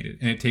light is painted,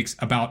 and it takes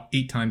about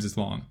 8 times as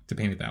long to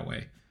paint it that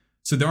way.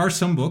 So there are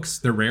some books,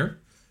 they're rare,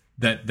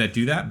 that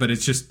do that, but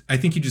it's just, I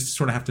think you just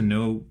sort of have to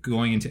know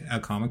going into a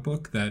comic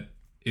book that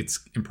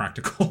it's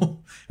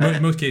impractical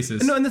in most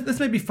cases. No, and this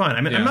may be fun.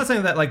 I mean, I'm not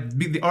saying that like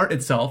the art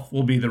itself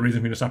will be the reason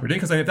for me to stop reading,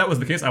 because if that was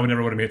the case, I would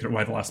never would have made it through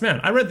Why the Last Man.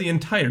 I read the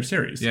entire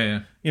series.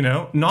 Yeah. You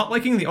know, not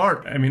liking the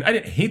art. I mean, I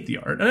didn't hate the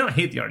art. I don't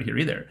hate the art here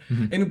either.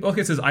 In both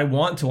cases, I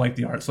want to like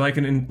the art so I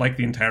can like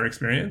the entire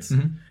experience.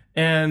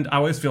 And I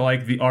always feel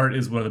like the art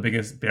is one of the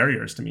biggest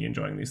barriers to me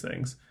enjoying these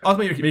things.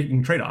 Ultimately, you're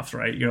making trade-offs,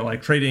 right? You're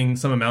like trading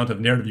some amount of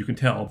narrative you can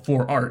tell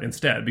for art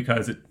instead,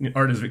 because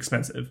art is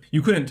expensive.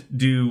 You couldn't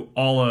do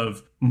all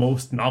of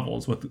most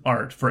novels with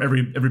art for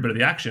every bit of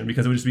the action,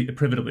 because it would just be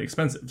prohibitively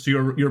expensive. So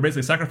you're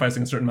basically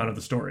sacrificing a certain amount of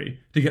the story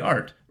to get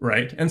art,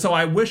 right? And so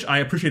I wish I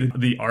appreciated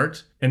the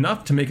art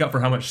enough to make up for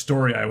how much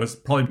story I was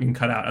probably being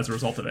cut out as a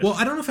result of it. Well,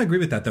 I don't know if I agree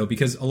with that, though,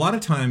 because a lot of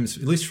times,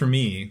 at least for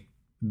me,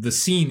 the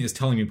scene is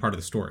telling me part of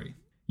the story.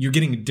 You're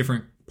getting a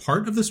different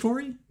part of the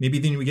story, maybe,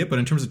 than we get, but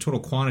in terms of total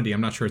quantity, I'm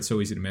not sure it's so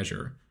easy to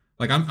measure.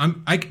 Like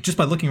I just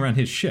by looking around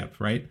his ship,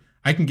 right,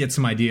 I can get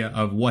some idea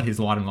of what his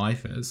lot in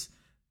life is.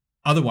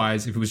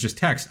 Otherwise, if it was just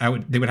text,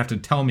 they would have to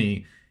tell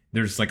me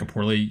there's like a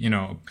poorly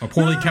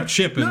kept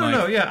ship.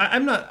 Yeah,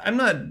 I'm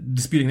not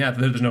disputing that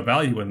there's no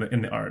value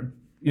in the art.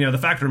 You know, the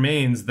fact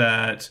remains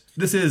that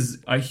this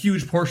is a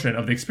huge portion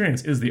of the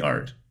experience is the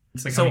art.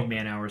 It's like how many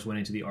man hours went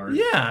into the art.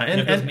 Yeah, and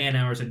if those man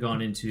hours had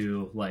gone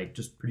into like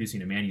just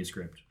producing a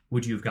manuscript,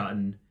 would you have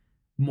gotten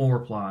more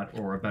plot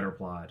or a better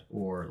plot,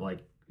 or like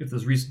if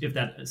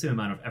that same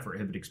amount of effort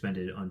had been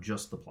expended on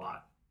just the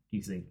plot? Do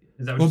you think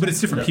is that? But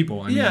it's different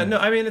people. It's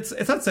not.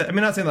 I'm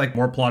not saying like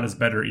more plot is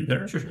better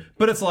either. Sure.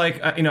 But it's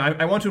like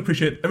I want to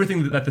appreciate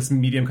everything that this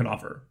medium can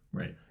offer.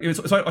 Right.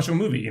 So I watch a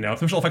movie. If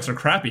the visual effects are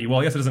crappy,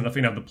 well, yes, it doesn't.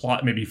 The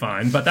plot may be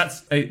fine, but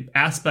that's a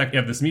aspect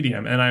of this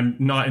medium, and I'm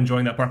not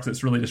enjoying that part because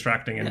it's really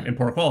distracting and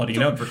poor quality.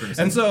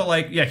 And so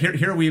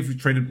here we've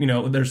traded.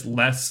 There's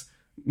less.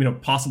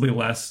 Possibly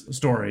less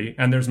story,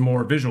 and there's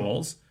more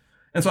visuals.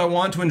 And so I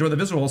want to enjoy the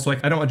visuals, so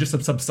I don't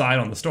just subside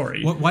on the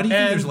story. Why do you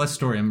think there's less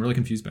story? I'm really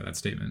confused by that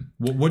statement.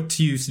 What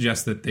do you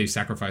suggest that they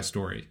sacrifice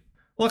story?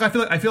 Look, I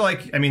feel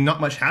like not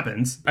much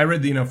happens. I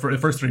read for the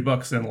first 3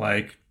 books in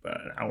like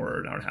an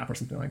hour and a half or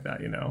something like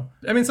that.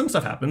 Some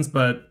stuff happens,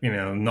 but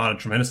not a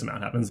tremendous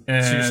amount happens.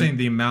 And so you're saying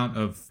the amount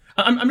of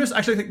I'm just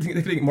actually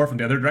thinking more from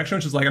the other direction,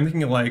 which is like I'm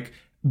thinking of like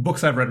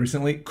books I've read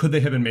recently. Could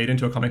they have been made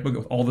into a comic book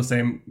with all the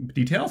same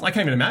details? I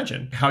can't even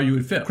imagine how you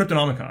would fit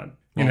Cryptonomicon.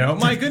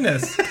 My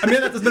goodness. I mean,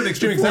 that's a bit of an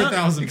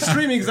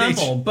extreme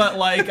example, but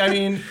like, I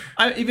mean,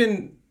 almost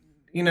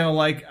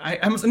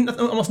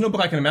no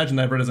book I can imagine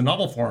that I've read as a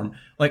novel form.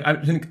 Like, I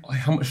think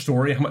how much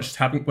story, how much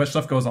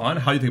stuff goes on,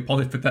 how you think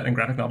probably fit that in a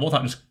graphic novel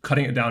without just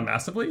cutting it down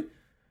massively.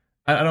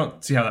 I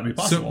don't see how that'd be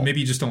possible. So maybe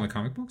you just don't like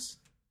comic books?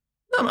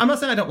 No, I'm not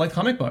saying I don't like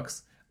comic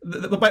books.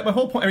 My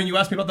whole point, you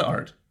asked me about the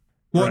art.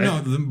 Well, right? No,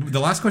 the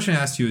last question I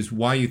asked you is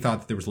why you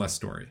thought that there was less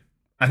story.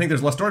 I think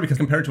there's less story because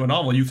compared to a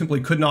novel, you simply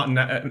could not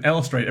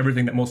illustrate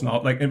everything that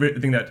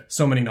everything that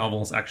so many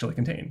novels actually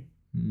contain.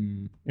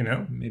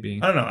 Maybe.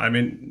 I don't know. I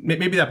mean,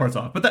 maybe that part's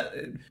off. But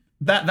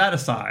that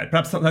aside,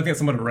 perhaps I think it's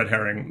somewhat of a red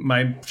herring.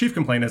 My chief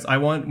complaint is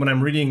when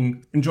I'm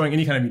enjoying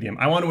any kind of medium,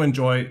 I want to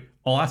enjoy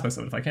all aspects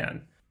of it if I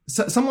can.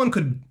 So if someone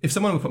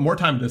would put more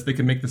time to this, they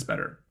could make this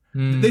better.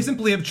 They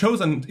simply have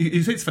chosen.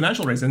 You say it's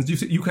financial reasons.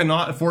 You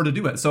cannot afford to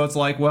do it. So it's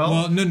like,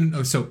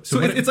 no. So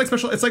it's like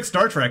special. It's like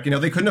Star Trek.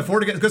 They couldn't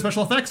afford to get good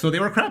special effects, so they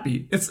were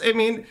crappy. It's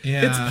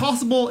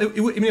possible.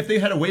 If they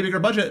had a way bigger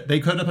budget, they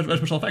could have put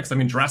special effects.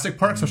 Jurassic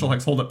Park special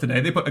effects hold up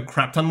today. They put a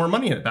crap ton more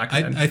money in it back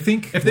then. I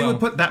think if they would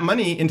put that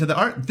money into the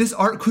art, this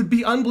art could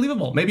be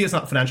unbelievable. Maybe it's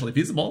not financially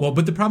feasible. Well,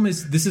 but the problem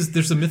is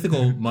there's a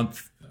mythical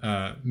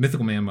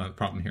man month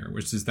problem here,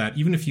 which is that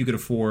even if you could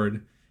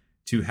afford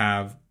to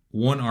have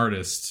one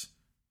artist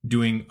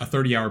doing a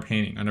 30-hour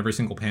painting on every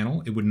single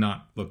panel, it would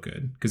not look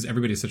good because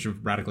everybody has such a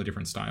radically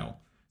different style.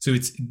 So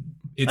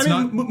it's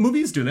not.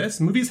 Movies do this.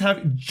 Movies have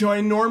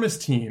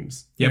ginormous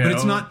teams. Yeah, but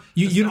it's not.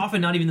 It's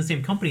often not even the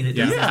same company that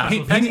does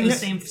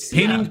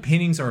it.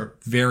 Paintings are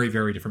very,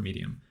 very different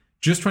medium.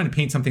 Just trying to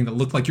paint something that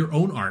looked like your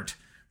own art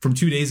from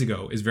 2 days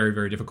ago is very,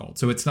 very difficult.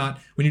 So it's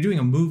not when you're doing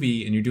a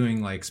movie and you're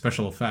doing like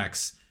special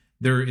effects.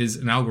 There is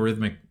an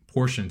algorithmic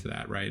portion to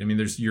that, right?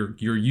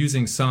 You're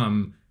using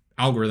some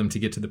algorithm to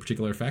get to the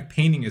particular effect.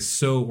 Painting is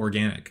so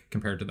organic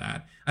compared to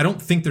that. I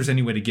don't think there's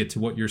any way to get to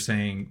what you're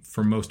saying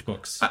for most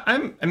books.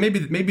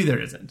 Maybe there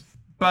isn't,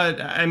 but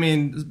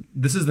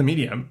this is the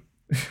medium.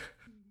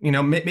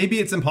 Maybe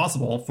it's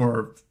impossible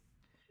for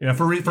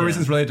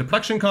reasons related to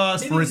production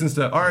costs, for reasons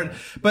to art.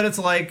 But it's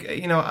like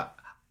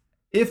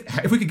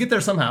if we could get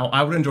there somehow,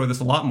 I would enjoy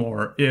this a lot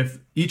more. If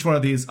each one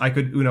of these I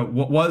could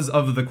what was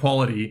of the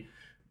quality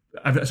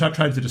I've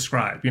tried to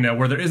describe.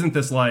 Where there isn't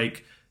this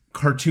like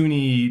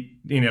cartoony,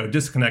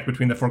 disconnect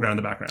between the foreground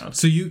and the background.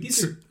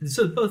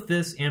 So both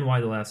this and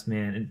Why the Last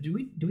Man. And do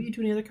we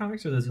do any other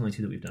comics, or are those the only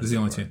 2 that we've done? Those are the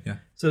only 2, yeah.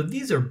 So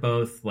these are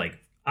both like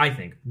I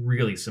think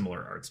really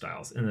similar art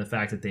styles, and the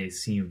fact that they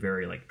seem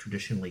very like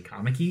traditionally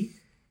comic-y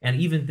And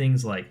even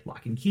things like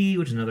Lock and Key,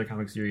 which is another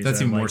comic series That's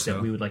that even I more like, so.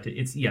 that we would like to.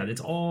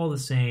 It's all the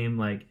same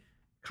like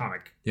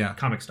comic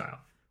style,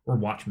 or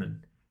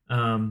Watchmen.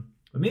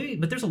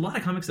 But there's a lot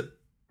of comics that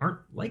aren't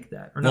like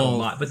that, or not a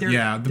lot, but they're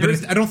I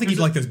don't think you'd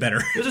like those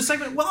better. There's a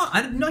segment. Well,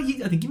 I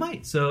think you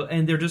might. So,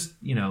 and they're just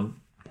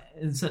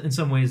in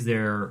some ways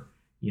they're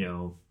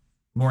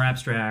more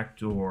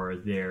abstract, or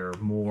they're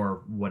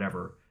more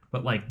whatever.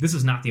 But like, this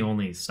is not the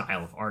only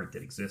style of art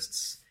that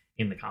exists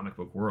in the comic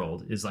book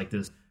world. Is like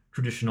this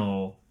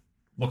traditional,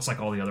 looks like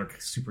all the other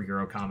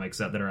superhero comics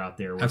that are out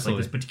there. Where it's like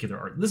this particular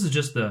art. This is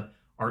just the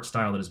art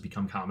style that has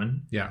become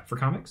common for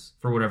comics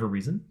for whatever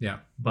reason. Yeah.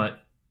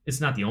 But it's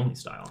not the only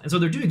style. And so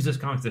there do exist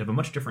comics that have a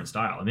much different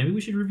style. And maybe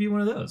we should review one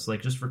of those,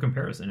 like just for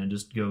comparison, and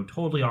just go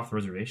totally off the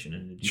reservation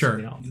and do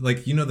something else.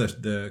 Like,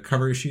 the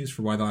cover issues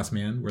for Why the Last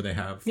Man, where they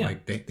have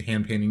like the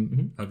hand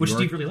painting of which York.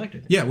 Steve really liked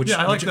it. Yeah,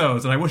 I like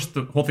those, and I wish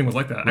the whole thing was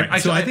like that.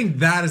 Right. I think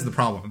that is the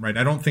problem, right?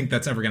 I don't think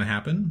that's ever going to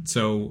happen.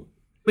 So,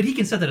 but he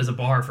can set that as a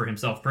bar for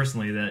himself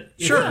personally. That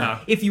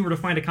if you were to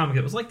find a comic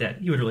that was like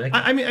that, you would really like it.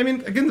 I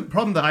mean, again, the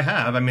problem that I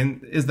have,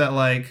 is that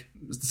like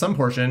some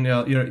portion,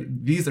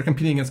 these are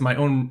competing against my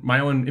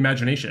own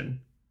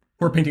imagination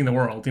for painting the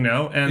world,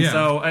 and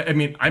so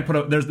I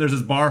put there's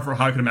this bar for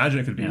how I could imagine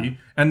it could be,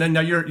 and then now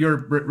you're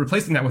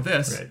replacing that with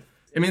this. Right.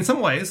 In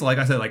some ways, like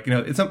I said, like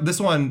this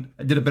one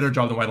did a better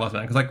job than White Last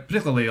Man, because like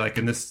particularly like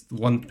in this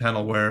one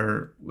panel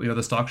where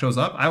the stock shows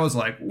up, I was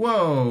like,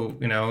 whoa,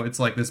 it's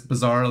like this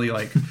bizarrely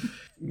like.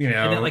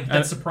 And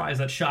that surprise,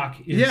 that shock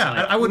is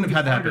I wouldn't have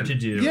had that happen to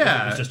do. Yeah,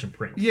 if it was just in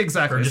print. Yeah,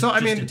 exactly. Just, so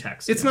in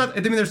text, it's not.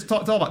 It's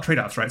all about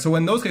trade-offs, right? So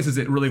in those cases,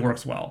 it really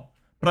works well.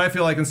 But I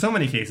feel like in so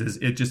many cases,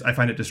 I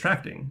find it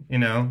distracting.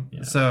 Yeah.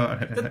 So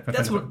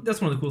that's one of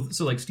the cool.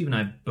 So like Steve and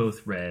I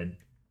both read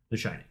The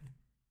Shining,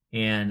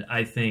 and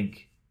I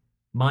think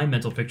my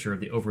mental picture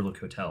of the Overlook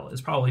Hotel is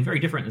probably very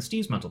different than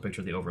Steve's mental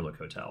picture of the Overlook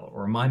Hotel,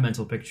 or my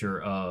mental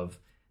picture of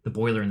the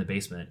boiler in the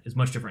basement is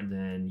much different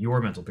than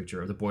your mental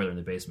picture of the boiler in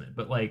the basement.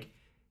 But like,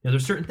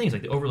 there's certain things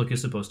like the Overlook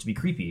is supposed to be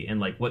creepy, and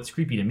like what's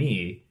creepy to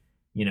me,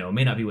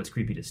 may not be what's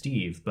creepy to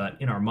Steve, but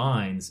in our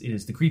minds, it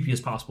is the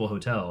creepiest possible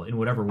hotel in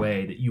whatever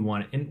way that you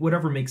want it, and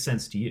whatever makes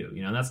sense to you.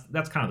 And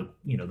that's kind of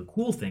the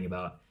cool thing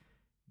about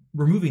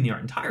removing the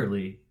art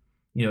entirely.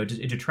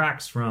 It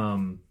detracts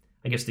from,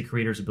 I guess, the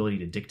creator's ability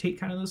to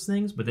dictate kind of those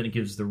things, but then it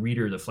gives the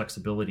reader the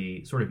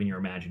flexibility, sort of in your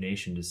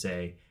imagination, to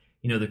say,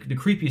 the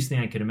creepiest thing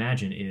I could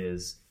imagine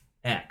is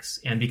X,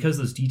 and because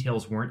those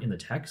details weren't in the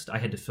text, I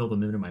had to fill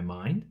them in my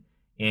mind.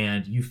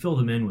 And you fill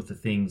them in with the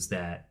things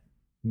that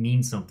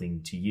mean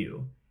something to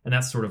you. And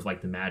that's sort of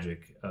like the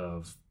magic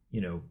of,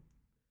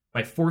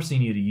 by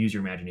forcing you to use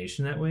your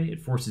imagination that way, it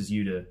forces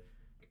you to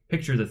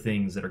picture the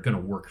things that are going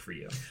to work for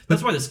you.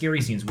 That's why the scary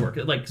scenes work.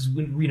 Like, 'cause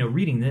when,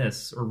 reading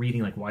this, or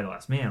reading like Why the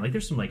Last Man, like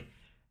there's some like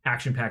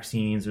action-packed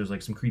scenes, there's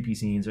like some creepy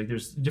scenes, like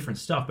there's different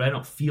stuff, but I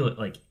don't feel it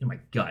like in my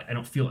gut. I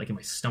don't feel it like in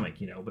my stomach,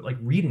 but like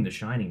reading The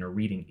Shining, or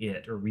reading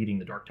It, or reading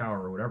The Dark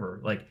Tower, or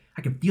whatever, like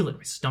I can feel it in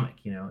my stomach,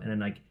 and then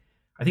like,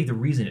 I think the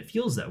reason it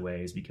feels that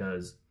way is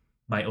because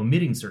by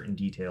omitting certain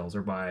details,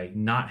 or by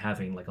not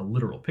having like a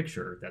literal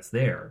picture that's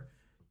there,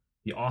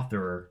 the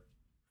author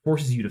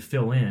forces you to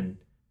fill in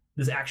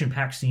this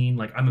action-packed scene.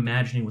 Like, I'm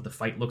imagining what the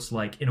fight looks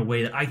like in a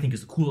way that I think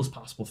is the coolest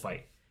possible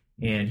fight.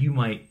 And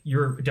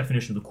your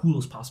definition of the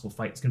coolest possible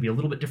fight is going to be a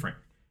little bit different.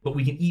 But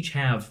we can each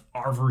have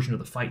our version of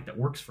the fight that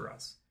works for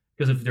us.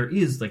 Because if there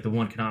is like the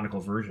one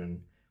canonical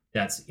version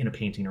that's in a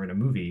painting or in a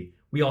movie,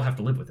 we all have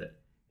to live with it.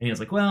 And it's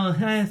like, well,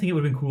 I think it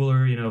would have been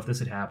cooler, if this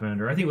had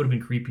happened, or I think it would have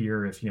been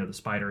creepier if, the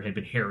spider had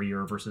been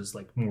hairier versus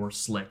like more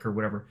slick or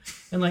whatever.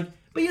 And like,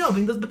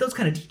 but those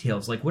kind of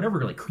details, like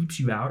whatever like creeps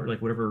you out, or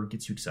like whatever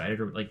gets you excited,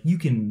 or like you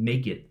can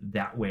make it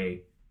that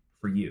way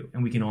for you.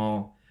 And we can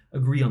all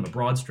agree on the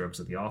broad strokes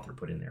that the author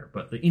put in there,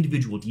 but the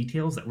individual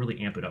details that really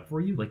amp it up for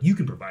you, like you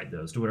can provide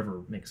those to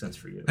whatever makes sense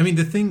for you.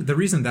 The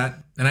reason that,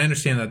 and I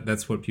understand that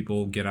that's what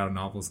people get out of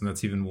novels, and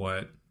that's even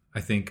what I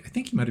think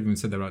you might have even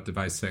said that about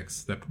Device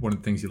 6, that one of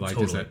the things you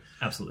liked is that...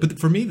 Absolutely. But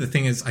for me, the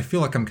thing is, I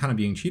feel like I'm kind of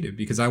being cheated,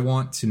 because I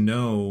want to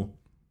know...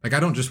 Like, I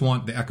don't just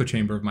want the echo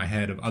chamber of my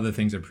head of other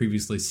things I've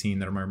previously seen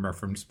that are my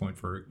reference point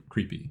for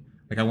creepy.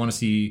 Like, I want to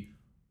see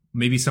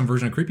maybe some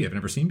version of creepy I've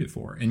never seen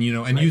before, and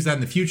use that in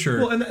the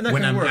future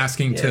when I'm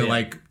asking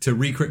to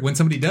recreate. When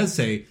somebody does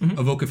say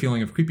evoke a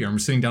feeling of creepy, or I'm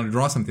sitting down to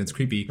draw something that's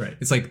creepy. Right.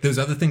 It's like those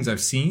other things I've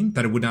seen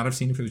that I would not have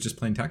seen if it was just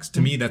plain text.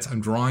 To me,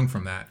 I'm drawing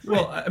from that.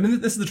 Well,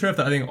 this is the trade-off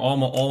that I think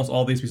almost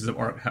all these pieces of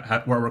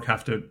artwork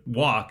have to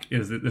walk.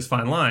 Is that this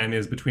fine line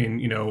is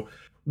between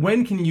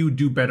when can you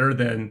do better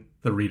than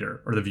the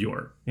reader or the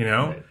viewer,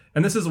 Right.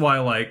 And this is why,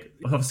 like,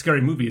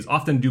 scary movies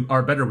often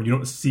are better when you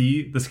don't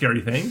see the scary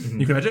thing. Mm-hmm.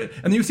 You can imagine it,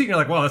 and then you see it and you're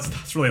like, wow,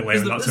 that's really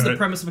lame. This is the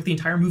premise of like the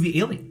entire movie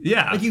Alien.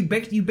 Yeah. Like,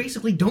 you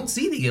basically don't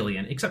see the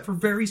alien except for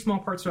very small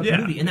parts throughout the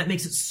movie, and that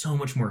makes it so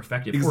much more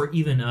effective. Or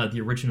even the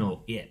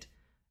original It.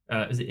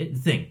 Is it It?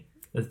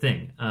 The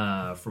Thing.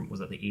 From, was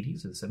that the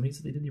 80s or the 70s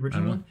that they did the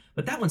original one?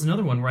 But that one's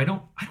another one where I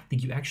don't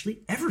think you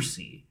actually ever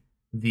see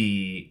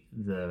the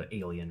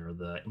alien or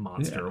the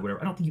monster or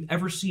whatever. I don't think you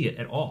ever see it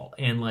at all.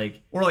 And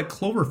like, or like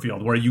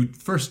Cloverfield, where you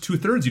first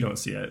 2/3 you don't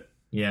see it.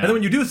 Yeah. And then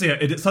when you do see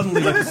it, it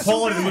suddenly like the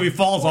quality of the movie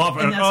falls off.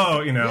 And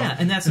Yeah,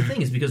 and that's the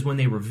thing, is because when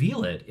they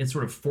reveal it, it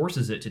sort of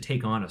forces it to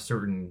take on a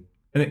certain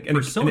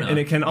persona. And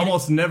it can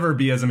almost never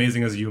be as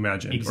amazing as you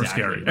imagine or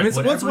scary. Like, I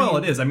mean, once well,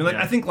 it is. I mean, like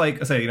I think,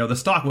 like I say, the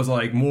stock was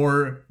like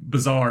more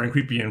bizarre and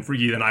creepy and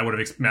freaky than I would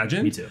have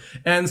imagined. Me too.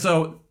 And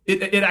so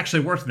it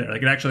actually worked there.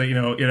 Like it actually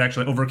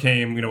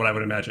overcame what I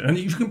would imagine. And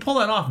you can pull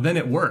that off, then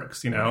it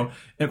works.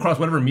 Across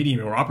whatever medium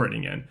you're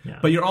operating in. Yeah.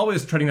 But you're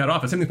always treading that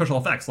off. It's same thing with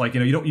special effects. Like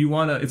you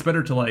want to. It's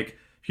better to like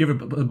if you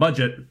have a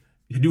budget,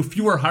 you do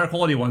fewer higher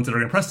quality ones that are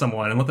going to impress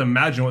someone and let them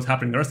imagine what's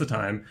happening the rest of the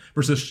time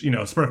versus,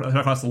 spread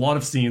across a lot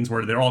of scenes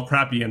where they're all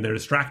crappy and they're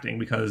distracting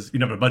because you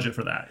don't have a budget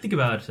for that. Think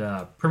about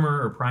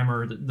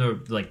Primer,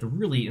 the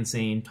really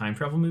insane time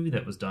travel movie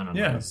that was done on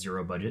like a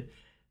zero budget.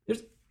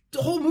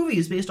 The whole movie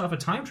is based off of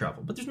time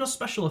travel, but there's no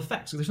special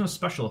effects. There's no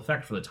special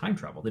effect for the time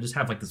travel. They just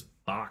have like this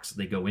box that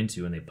they go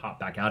into and they pop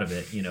back out of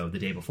it, the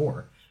day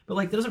before. But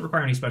like, that doesn't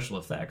require any special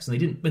effects, and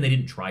they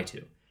didn't try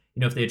to.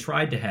 If they had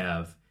tried to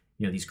have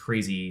these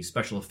crazy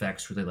special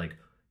effects where they like,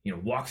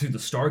 walk through the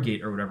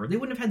Stargate or whatever, they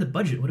wouldn't have had the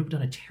budget. It would have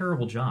done a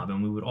terrible job,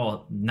 and we would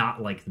all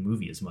not like the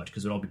movie as much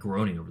because it would all be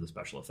groaning over the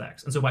special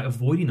effects. And so by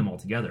avoiding them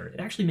altogether, it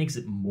actually makes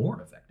it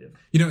more effective.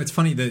 It's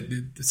funny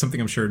that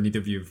something I'm sure neither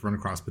of you have run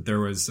across, but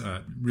there was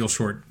a real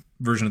short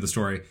version of the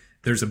story.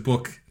 There's a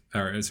book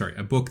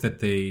that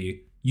they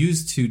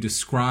used to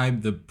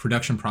describe the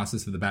production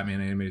process of the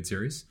Batman animated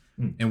series.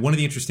 And one of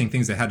the interesting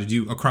things they had to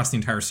do across the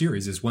entire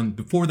series is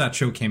before that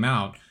show came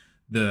out,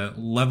 the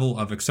level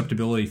of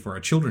acceptability for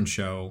a children's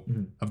show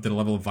of the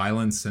level of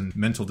violence and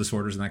mental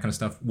disorders and that kind of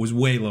stuff was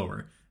way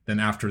lower than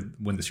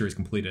when the series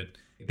completed.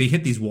 They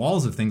hit these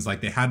walls of things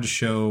like they had to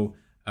show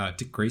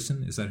Dick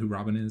Grayson. Is that who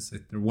Robin is?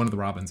 Or one of the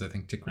Robins, I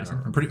think, Dick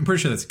Grayson. I'm pretty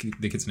sure that's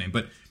the kid's name.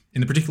 But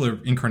in the particular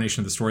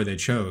incarnation of the story they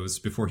chose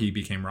before he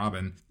became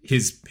Robin,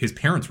 his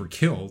parents were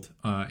killed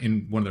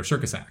in one of their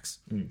circus acts.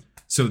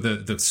 So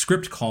the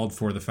script called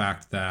for the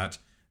fact that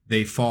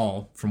they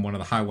fall from one of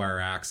the high wire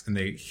acts and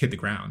they hit the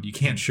ground. You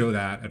can't show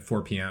that at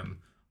 4 p.m.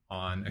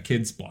 on a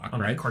kid's block,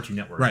 right? Cartoon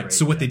Network. Right.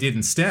 So what they did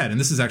instead, and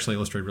this is actually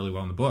illustrated really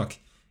well in the book,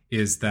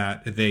 is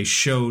that they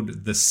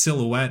showed the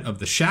silhouette of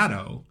the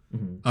shadow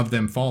of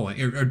them falling,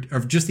 or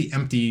just the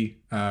empty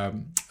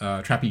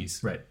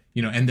trapeze. Right.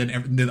 And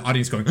then the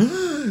audience going,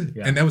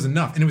 and that was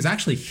enough. And it was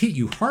actually hit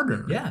you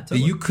harder that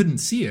you couldn't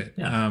see it.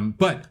 Yeah.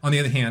 But on the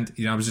other hand,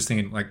 I was just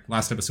thinking, like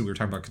last episode we were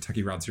talking about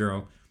Kentucky Route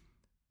Zero.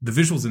 The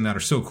visuals in that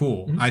are so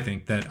cool, I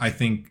think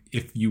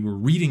if you were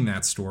reading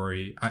that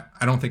story,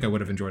 I don't think I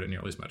would have enjoyed it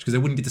nearly as much because I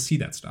wouldn't get to see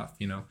that stuff,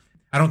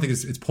 I don't think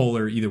it's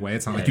polar either way.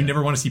 It's not like you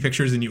never want to see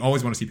pictures and you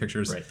always want to see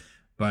pictures. Right.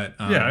 But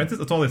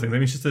it's all these things. I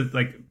mean, it's just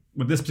like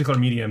with this particular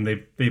medium, they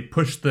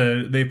push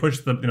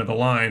the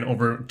line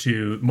over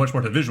to much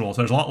more to visual.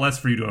 So there's a lot less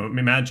for you to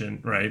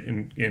imagine, right?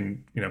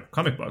 In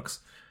comic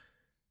books,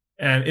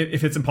 and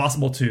if it's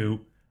impossible to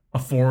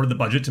afford the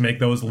budget to make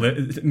those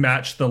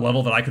match the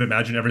level that I could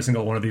imagine every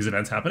single one of these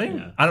events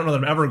happening, I don't know that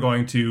I'm ever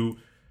going to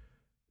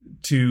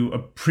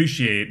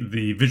appreciate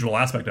the visual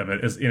aspect of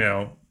it as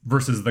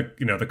versus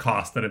the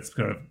cost that it's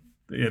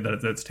that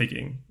it's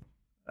taking.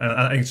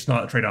 I think it's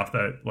not a trade-off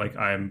that like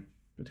I'm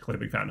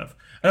particularly big fan of.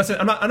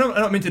 And I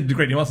don't mean to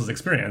degrade anyone else's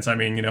experience. I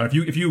mean,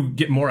 if you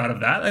get more out of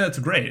that, that's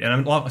great.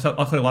 And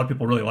luckily a lot of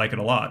people really like it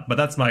a lot. But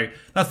that's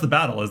the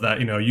battle, is that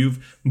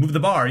you've moved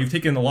the bar, you've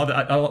taken a lot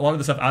of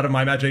the stuff out of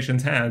my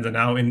imagination's hands, and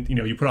now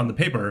you put it on the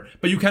paper.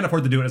 But you can't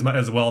afford to do it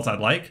as well as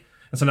I'd like.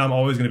 And so now I'm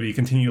always going to be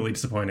continually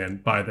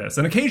disappointed by this.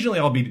 And occasionally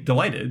I'll be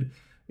delighted,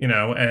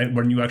 and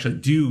when you actually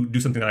do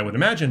something that I would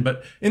imagine.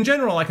 But in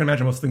general, I can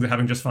imagine most things are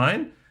having just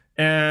fine.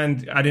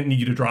 And I didn't need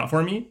you to draw it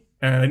for me.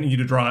 And I didn't need you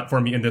to draw it for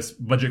me in this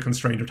budget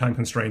constrained or time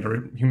constrained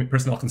or human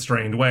personnel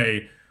constrained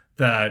way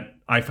that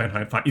I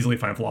easily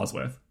find flaws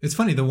with. It's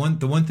funny. The one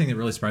thing that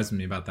really surprised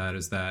me about that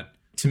is that,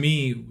 to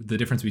me, the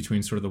difference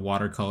between sort of the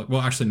watercolor, well,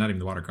 actually not even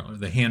the watercolor,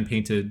 the hand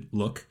painted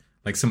look,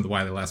 like some of the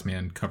Why the Last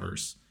Man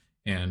covers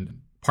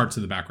and parts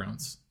of the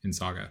backgrounds in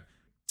Saga,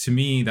 to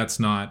me, that's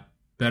not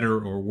better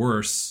or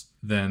worse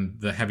than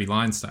the heavy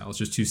line style. It's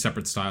just two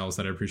separate styles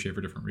that I appreciate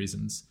for different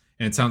reasons.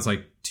 And it sounds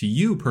like to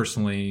you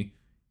personally,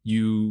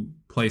 you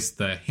place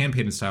the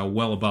hand-painted style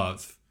well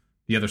above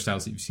the other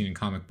styles that you've seen in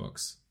comic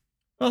books.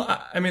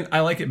 Well, I mean, I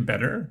like it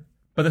better,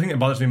 but the thing that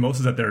bothers me most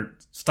is that they're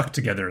stuck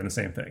together in the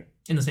same thing.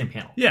 In the same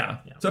panel. Yeah.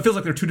 So it feels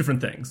like they're two different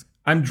things.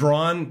 I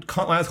was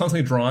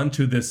constantly drawn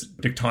to this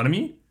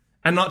dichotomy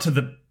and not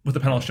to what the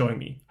panel is showing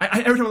me.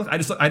 Every time I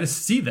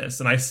just see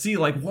this and I see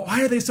like,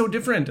 why are they so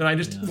different? And I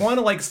just want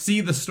to like see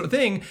the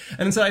thing,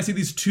 and instead I see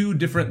these two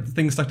different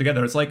things stuck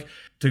together. It's like,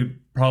 to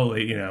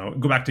probably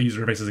go back to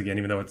user interfaces again,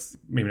 even though it's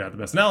maybe not the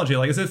best analogy.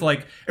 Like, as if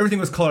like everything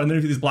was colored and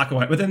then these black and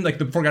white, but then like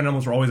the foreground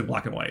elements were always in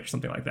black and white or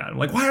something like that. I'm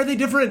like, why are they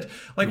different?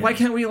 Like, why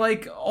can't we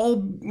like all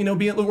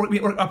be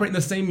operate in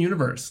the same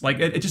universe?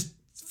 Like it just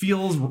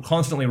feels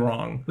constantly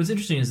wrong. What's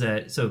interesting is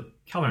that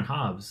Calvin and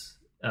Hobbes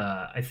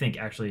I think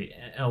actually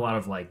a lot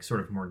of like sort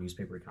of more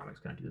newspapery comics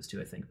kind of do this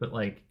too, I think. But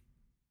like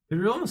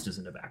there almost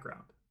isn't a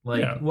background.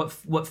 Like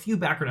what few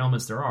background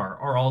elements there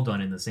are all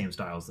done in the same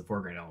style as the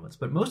foreground elements.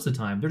 But most of the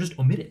time they're just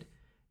omitted.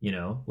 You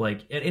know,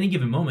 like at any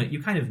given moment,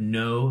 you kind of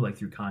know, like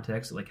through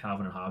context, like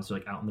Calvin and Hobbes are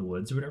like out in the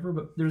woods or whatever.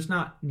 But there's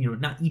not, you know,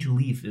 not each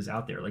leaf is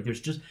out there. Like there's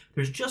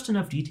just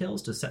enough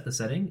details to set the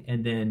setting,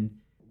 and then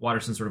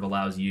Watterson sort of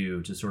allows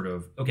you to sort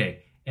of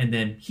and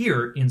then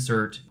here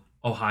insert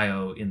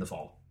Ohio in the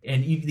fall,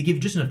 and they give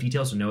just enough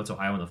details to know it's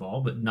Ohio in the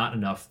fall, but not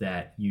enough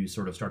that you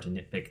sort of start to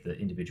nitpick the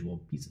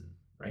individual pieces,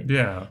 right?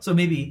 Yeah. So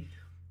maybe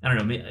I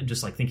don't know,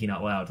 just like thinking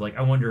out loud, like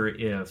I wonder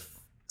if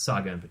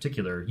Saga in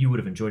particular, you would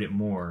have enjoyed it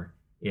more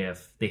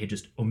if they had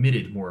just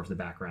omitted more of the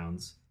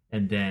backgrounds,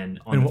 and then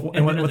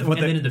then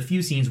in the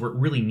few scenes where it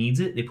really needs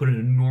it, they put an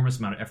enormous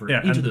amount of effort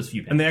into those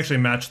few panels. And they actually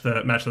match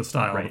the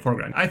style of the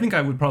foreground. I think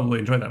I would probably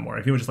enjoy that more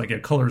if you would just like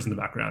get colors in the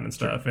background and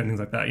stuff and things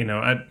like that. You know,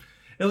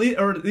 at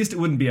least it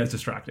wouldn't be as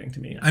distracting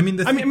to me. I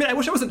mean, I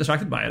wish I wasn't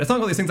distracted by it. It's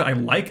not all these things that I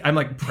like. I'm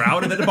like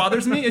proud that it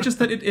bothers me. It's just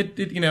that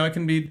it you know, it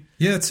can be.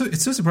 Yeah, it's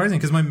so surprising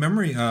because my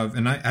memory of,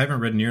 and I haven't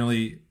read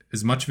nearly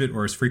as much of it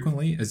or as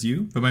frequently as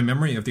you, but my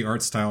memory of the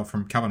art style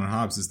from Calvin and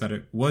Hobbes is that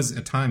it was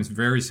at times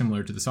very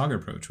similar to the Saga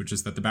approach, which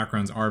is that the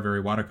backgrounds are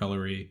very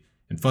watercolory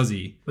and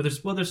fuzzy. But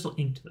they're still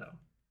inked though.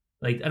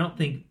 Like I don't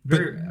think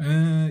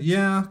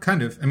yeah,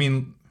 kind of. I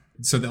mean,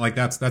 so that like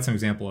that's an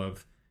example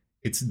of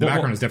the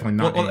background is definitely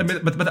not. I mean,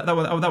 but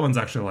that one's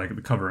actually like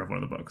the cover of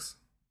one of the books.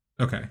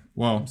 Okay,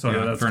 well, so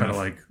yeah, that's kind of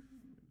like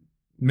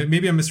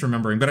maybe I'm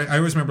misremembering, but I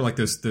always remember like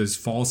those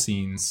fall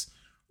scenes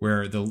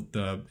where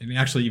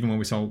actually even when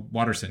we saw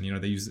Watterson, you know,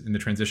 they use in the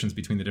transitions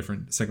between the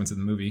different segments of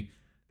the movie,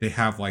 they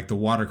have like the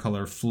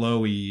watercolor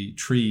flowy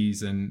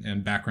trees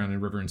and background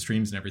and river and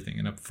streams and everything,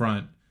 and up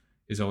front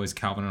is always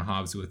Calvin and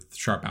Hobbes with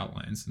sharp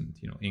outlines and,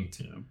 you know, inked.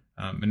 Yeah.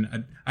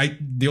 And I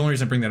the only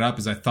reason I bring that up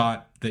is I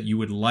thought that you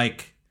would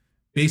like,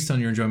 based on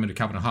your enjoyment of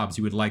Calvin and Hobbes,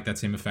 you would like that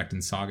same effect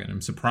in Saga, and I'm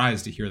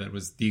surprised to hear that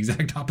was the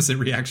exact opposite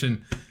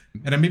reaction.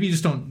 And maybe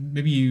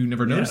you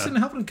never noticed it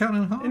in Calvin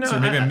and Hobbes, you know, or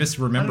maybe I'm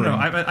misremembering.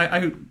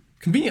 I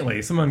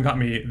conveniently, someone got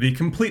me the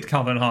complete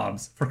Calvin and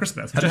Hobbes for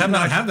Christmas. How did you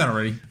not have that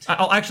already?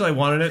 I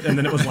wanted it, and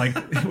then it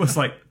was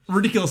like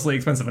ridiculously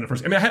expensive in the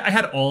first. I mean, I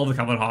had all of the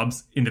Calvin and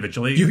Hobbes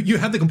individually. You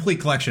had the complete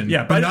collection,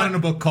 but not in a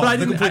book called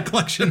The Complete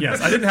Collection.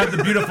 Yes, I didn't have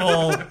the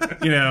beautiful,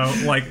 you know,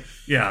 like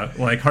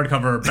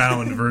hardcover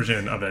bound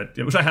version of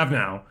it, which I have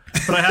now.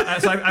 But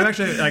I'm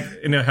actually like,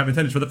 you know, have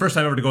intended for the first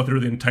time ever to go through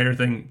the entire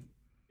thing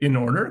in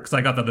order, because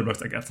I got the other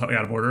books, I guess, totally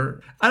out of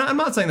order. I'm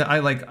not saying that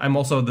I'm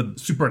also the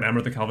super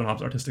enamored with the Calvin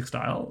Hobbes artistic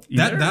style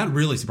either. That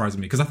really surprised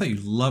me, because I thought you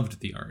loved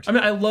the art. I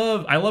mean, I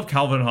love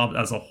Calvin Hobbes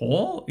as a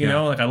whole, you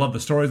know, like I love the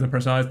stories and the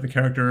personalities and the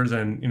characters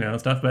and, you know,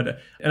 stuff,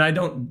 and I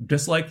don't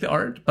dislike the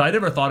art, but I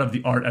never thought of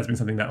the art as being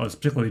something that was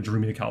particularly drew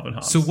me to Calvin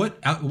Hobbes. So what,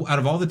 out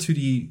of all the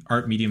 2D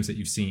art mediums that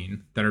you've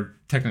seen that are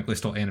technically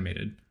still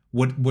animated,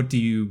 what do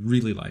you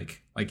really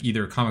like? Like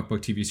either comic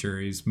book, TV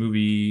series,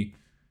 movie,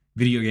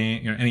 video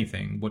game, you know,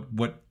 anything.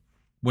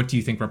 What do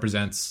you think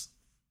represents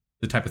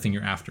the type of thing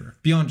you're after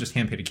beyond just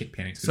hand painted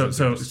paintings? So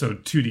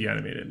 2D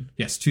animated.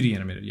 Yes, 2D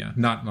animated. Yeah,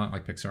 not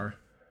like Pixar.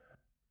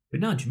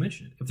 But now that you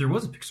mention it, if there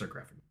was a Pixar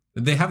graphic,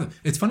 they have them.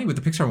 It's funny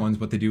with the Pixar ones.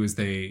 What they do is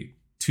they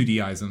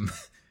 2Dize them.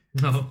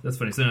 Oh, that's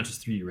funny. So they're not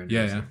just 3D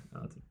renders. Yeah.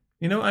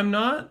 You know, I'm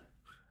not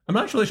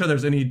really sure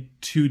there's any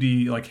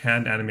 2D like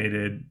hand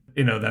animated.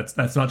 You know, that's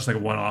not just like a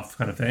one-off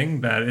kind of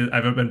thing.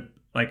 I've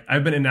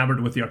been enamored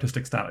with the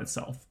artistic style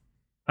itself.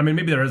 I mean,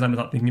 maybe there is. I'm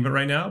not thinking of it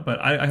right now, but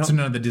I don't. So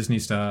none of the Disney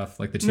stuff,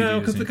 like the 2D. No,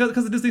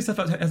 because the Disney stuff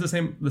has the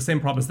same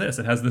problem as this.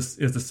 It has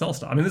the cell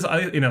style. I mean,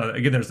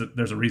 again,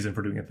 there's a reason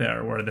for doing it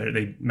there, where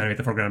they animate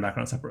the foreground and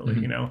background separately.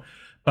 Mm-hmm. You know,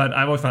 but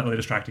I've always found it really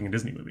distracting in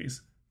Disney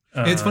movies.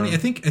 It's funny. I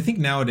think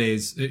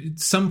nowadays,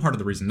 some part of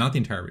the reason, not the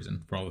entire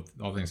reason for all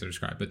the things I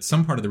described, but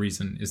some part of the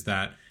reason is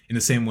that in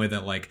the same way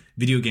that like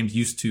video games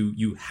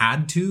you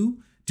had to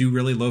do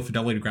really low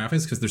fidelity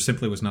graphics because there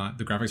simply was not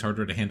the graphics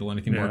hardware to handle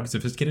anything more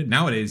sophisticated.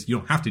 Nowadays, you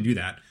don't have to do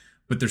that,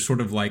 but there's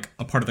sort of like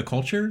a part of the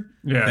culture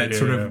that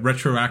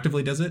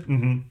retroactively does it.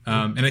 Mm-hmm.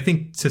 And I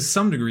think to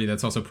some degree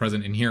that's also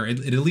present in here. It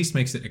at least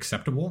makes it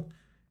acceptable.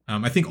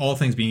 I think all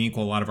things being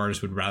equal, a lot of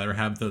artists would rather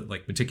have the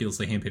like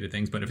meticulously hand painted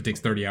things, but if it takes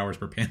 30 hours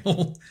per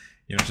panel,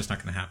 you know, it's just not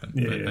going to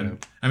happen.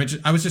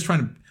 I was just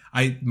trying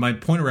to. My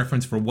point of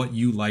reference for what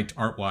you liked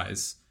art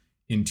wise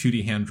in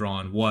 2D hand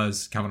drawn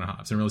was Calvin and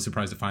Hobbes. I'm really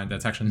surprised to find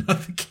that's actually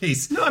not the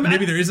case. No, I mean,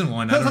 maybe there isn't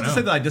one. That's not to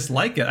say that I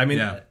dislike it. I mean,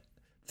 the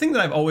thing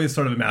that I've always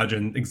sort of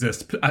imagined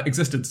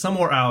existed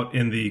somewhere out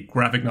in the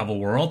graphic novel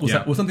world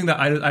was something that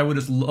I would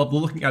just love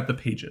looking at the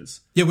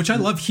pages. Yeah, which I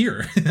love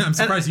here. I'm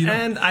surprised you don't.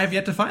 And I've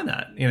yet to find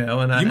that, you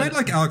know. And you might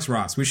like Alex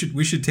Ross. We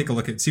should take a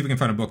look see if we can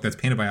find a book that's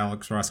painted by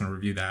Alex Ross and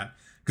review that,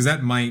 because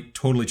that might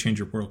totally change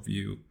your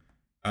worldview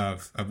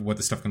of what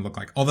the stuff can look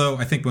like. Although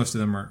I think most of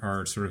them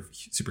are sort of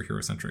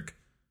superhero centric.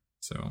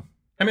 So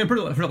I mean,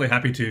 I'm pretty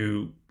happy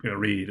to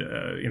read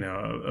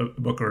a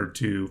book or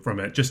two from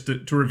it just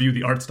to review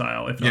the art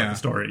style, if not the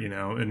story, you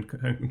know, and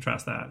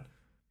contrast that.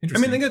 I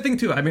mean, the good thing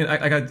too. I mean,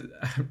 I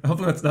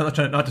hopefully that's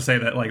not to say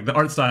that like the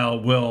art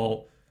style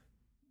will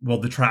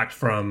detract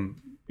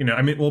from,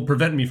 will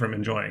prevent me from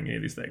enjoying any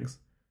of these things.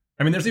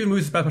 I mean, there's even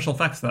movies with special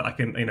effects that I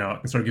can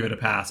sort of give it a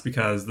pass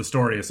because the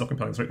story is so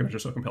compelling, the story convention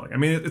is so compelling. I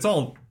mean, it's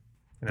all,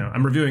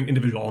 I'm reviewing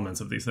individual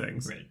elements of these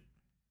things. Right.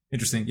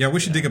 Interesting. Yeah, we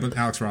should dig up an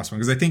Alex Ross one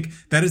because I think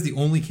that is the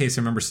only case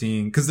I remember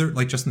seeing, because there,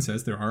 like Justin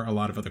says, there are a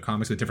lot of other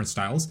comics with different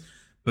styles.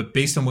 But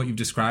based on what you've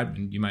described,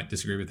 and you might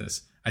disagree with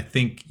this, I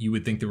think you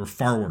would think they were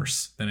far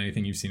worse than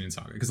anything you've seen in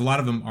Saga. Because a lot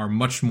of them are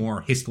much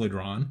more hastily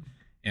drawn,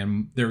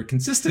 and they're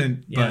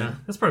consistent. Yeah,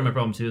 that's part of my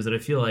problem, too, is that I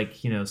feel like,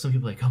 some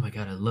people are like, oh my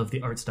god, I love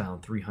the art style in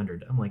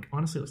 300. I'm like,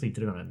 honestly, it looks like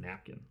they did it on a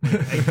napkin.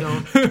 Like, I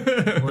don't,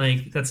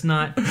 like, that's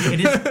not, I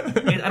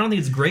don't think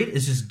it's great,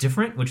 it's just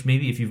different, which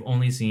maybe if you've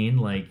only seen,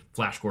 like,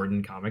 Flash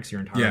Gordon comics your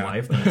entire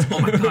life, then it's,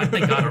 oh my god,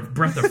 thank god, a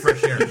breath of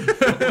fresh air.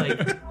 But,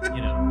 like,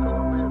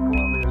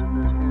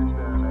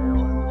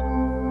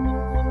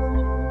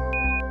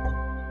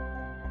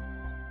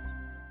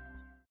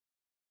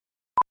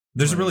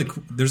 There's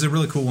a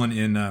really cool one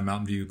in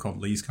Mountain View called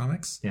Lee's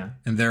Comics. Yeah,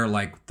 and they're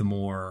like the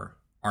more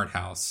art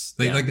house.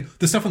 They like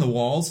the stuff on the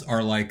walls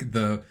are like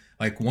the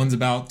ones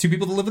about two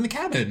people that live in the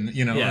cabin,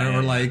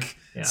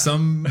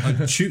 some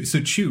Chew.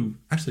 So Chew,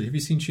 actually, have you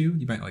seen Chew?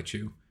 You might like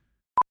Chew.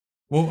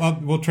 Well,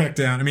 we'll track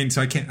down. I mean,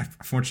 so I can't.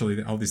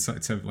 Unfortunately, all these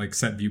sites have like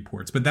set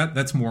viewports, but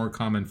that's more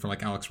common for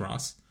like Alex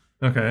Ross.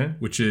 Okay,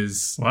 which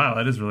is wow,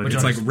 that is really.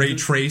 It's like ray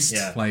traced,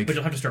 but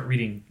you'll have to start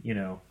reading,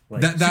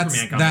 like that's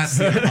Superman comics.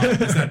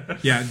 The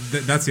problem.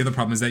 That's the other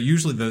problem is that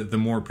usually the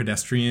more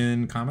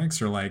pedestrian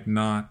comics are like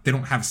not. They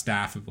don't have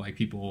staff of like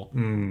people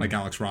like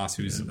Alex Ross,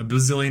 who's $1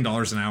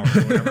 bazillion an hour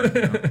or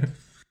whatever.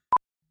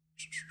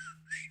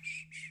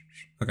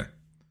 Okay.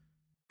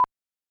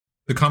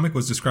 The comic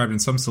was described in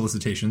some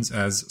solicitations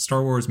as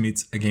Star Wars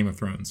meets a Game of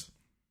Thrones.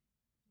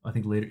 I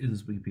think later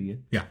is Wikipedia.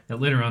 Yeah.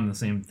 Later on, the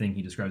same thing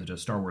he describes it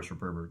as Star Wars for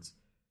perverts.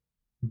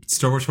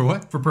 Star Wars for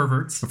what? For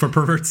perverts. For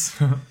perverts.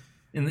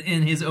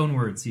 in his own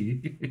words,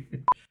 he.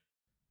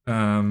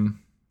 All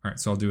right,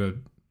 so I'll do a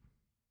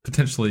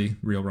potentially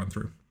real run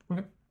through.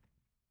 Okay.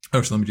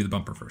 Oh, so let me do the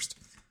bumper first.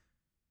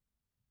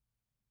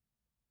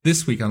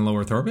 This week on Low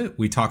Earth Orbit,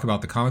 we talk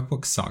about the comic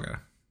book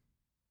Saga.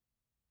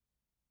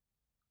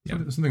 Yeah.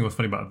 Something was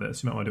funny about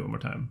this. You might want to do it one more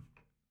time.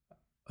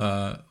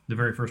 The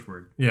very first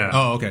word. Yeah.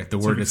 Oh, okay. The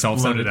word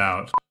itself sounded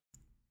out.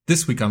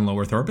 This week on Low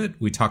Earth Orbit,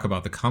 we talk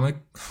about the comic.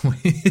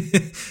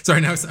 Sorry,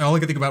 now all I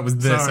could think about was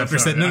this. Sorry.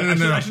 Saying, no.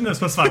 I shouldn't have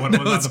specified what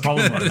the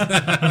problem was.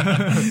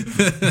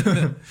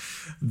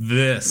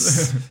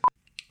 This.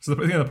 So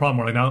the problem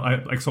where now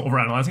so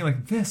overanalyzing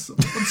like this.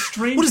 What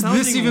strange. What does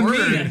this even word?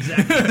 mean? Yeah,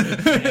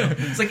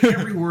 exactly. It's like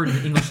every word in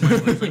the English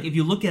language. Like if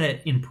you look at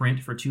it in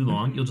print for too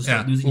long, you'll just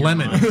start losing your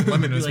mind.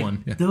 Lemon is like,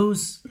 one. Yeah.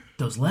 Those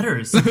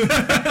letters in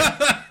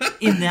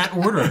that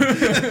order.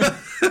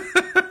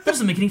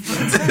 Doesn't make any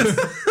fucking sense.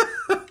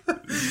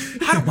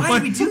 Why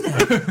did we do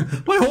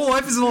that? My whole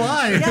life is a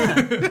lie.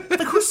 Yeah.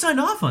 Like who signed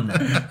off on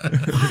that?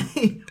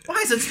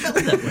 Why is it spelled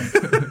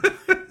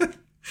that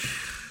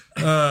way?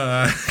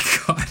 God.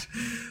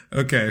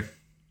 Okay.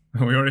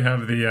 We already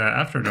have the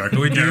After Dark.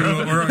 We do.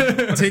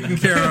 We're taking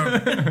care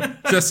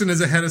of. Justin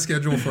is ahead of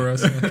schedule for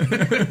us.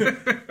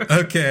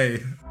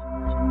 Okay.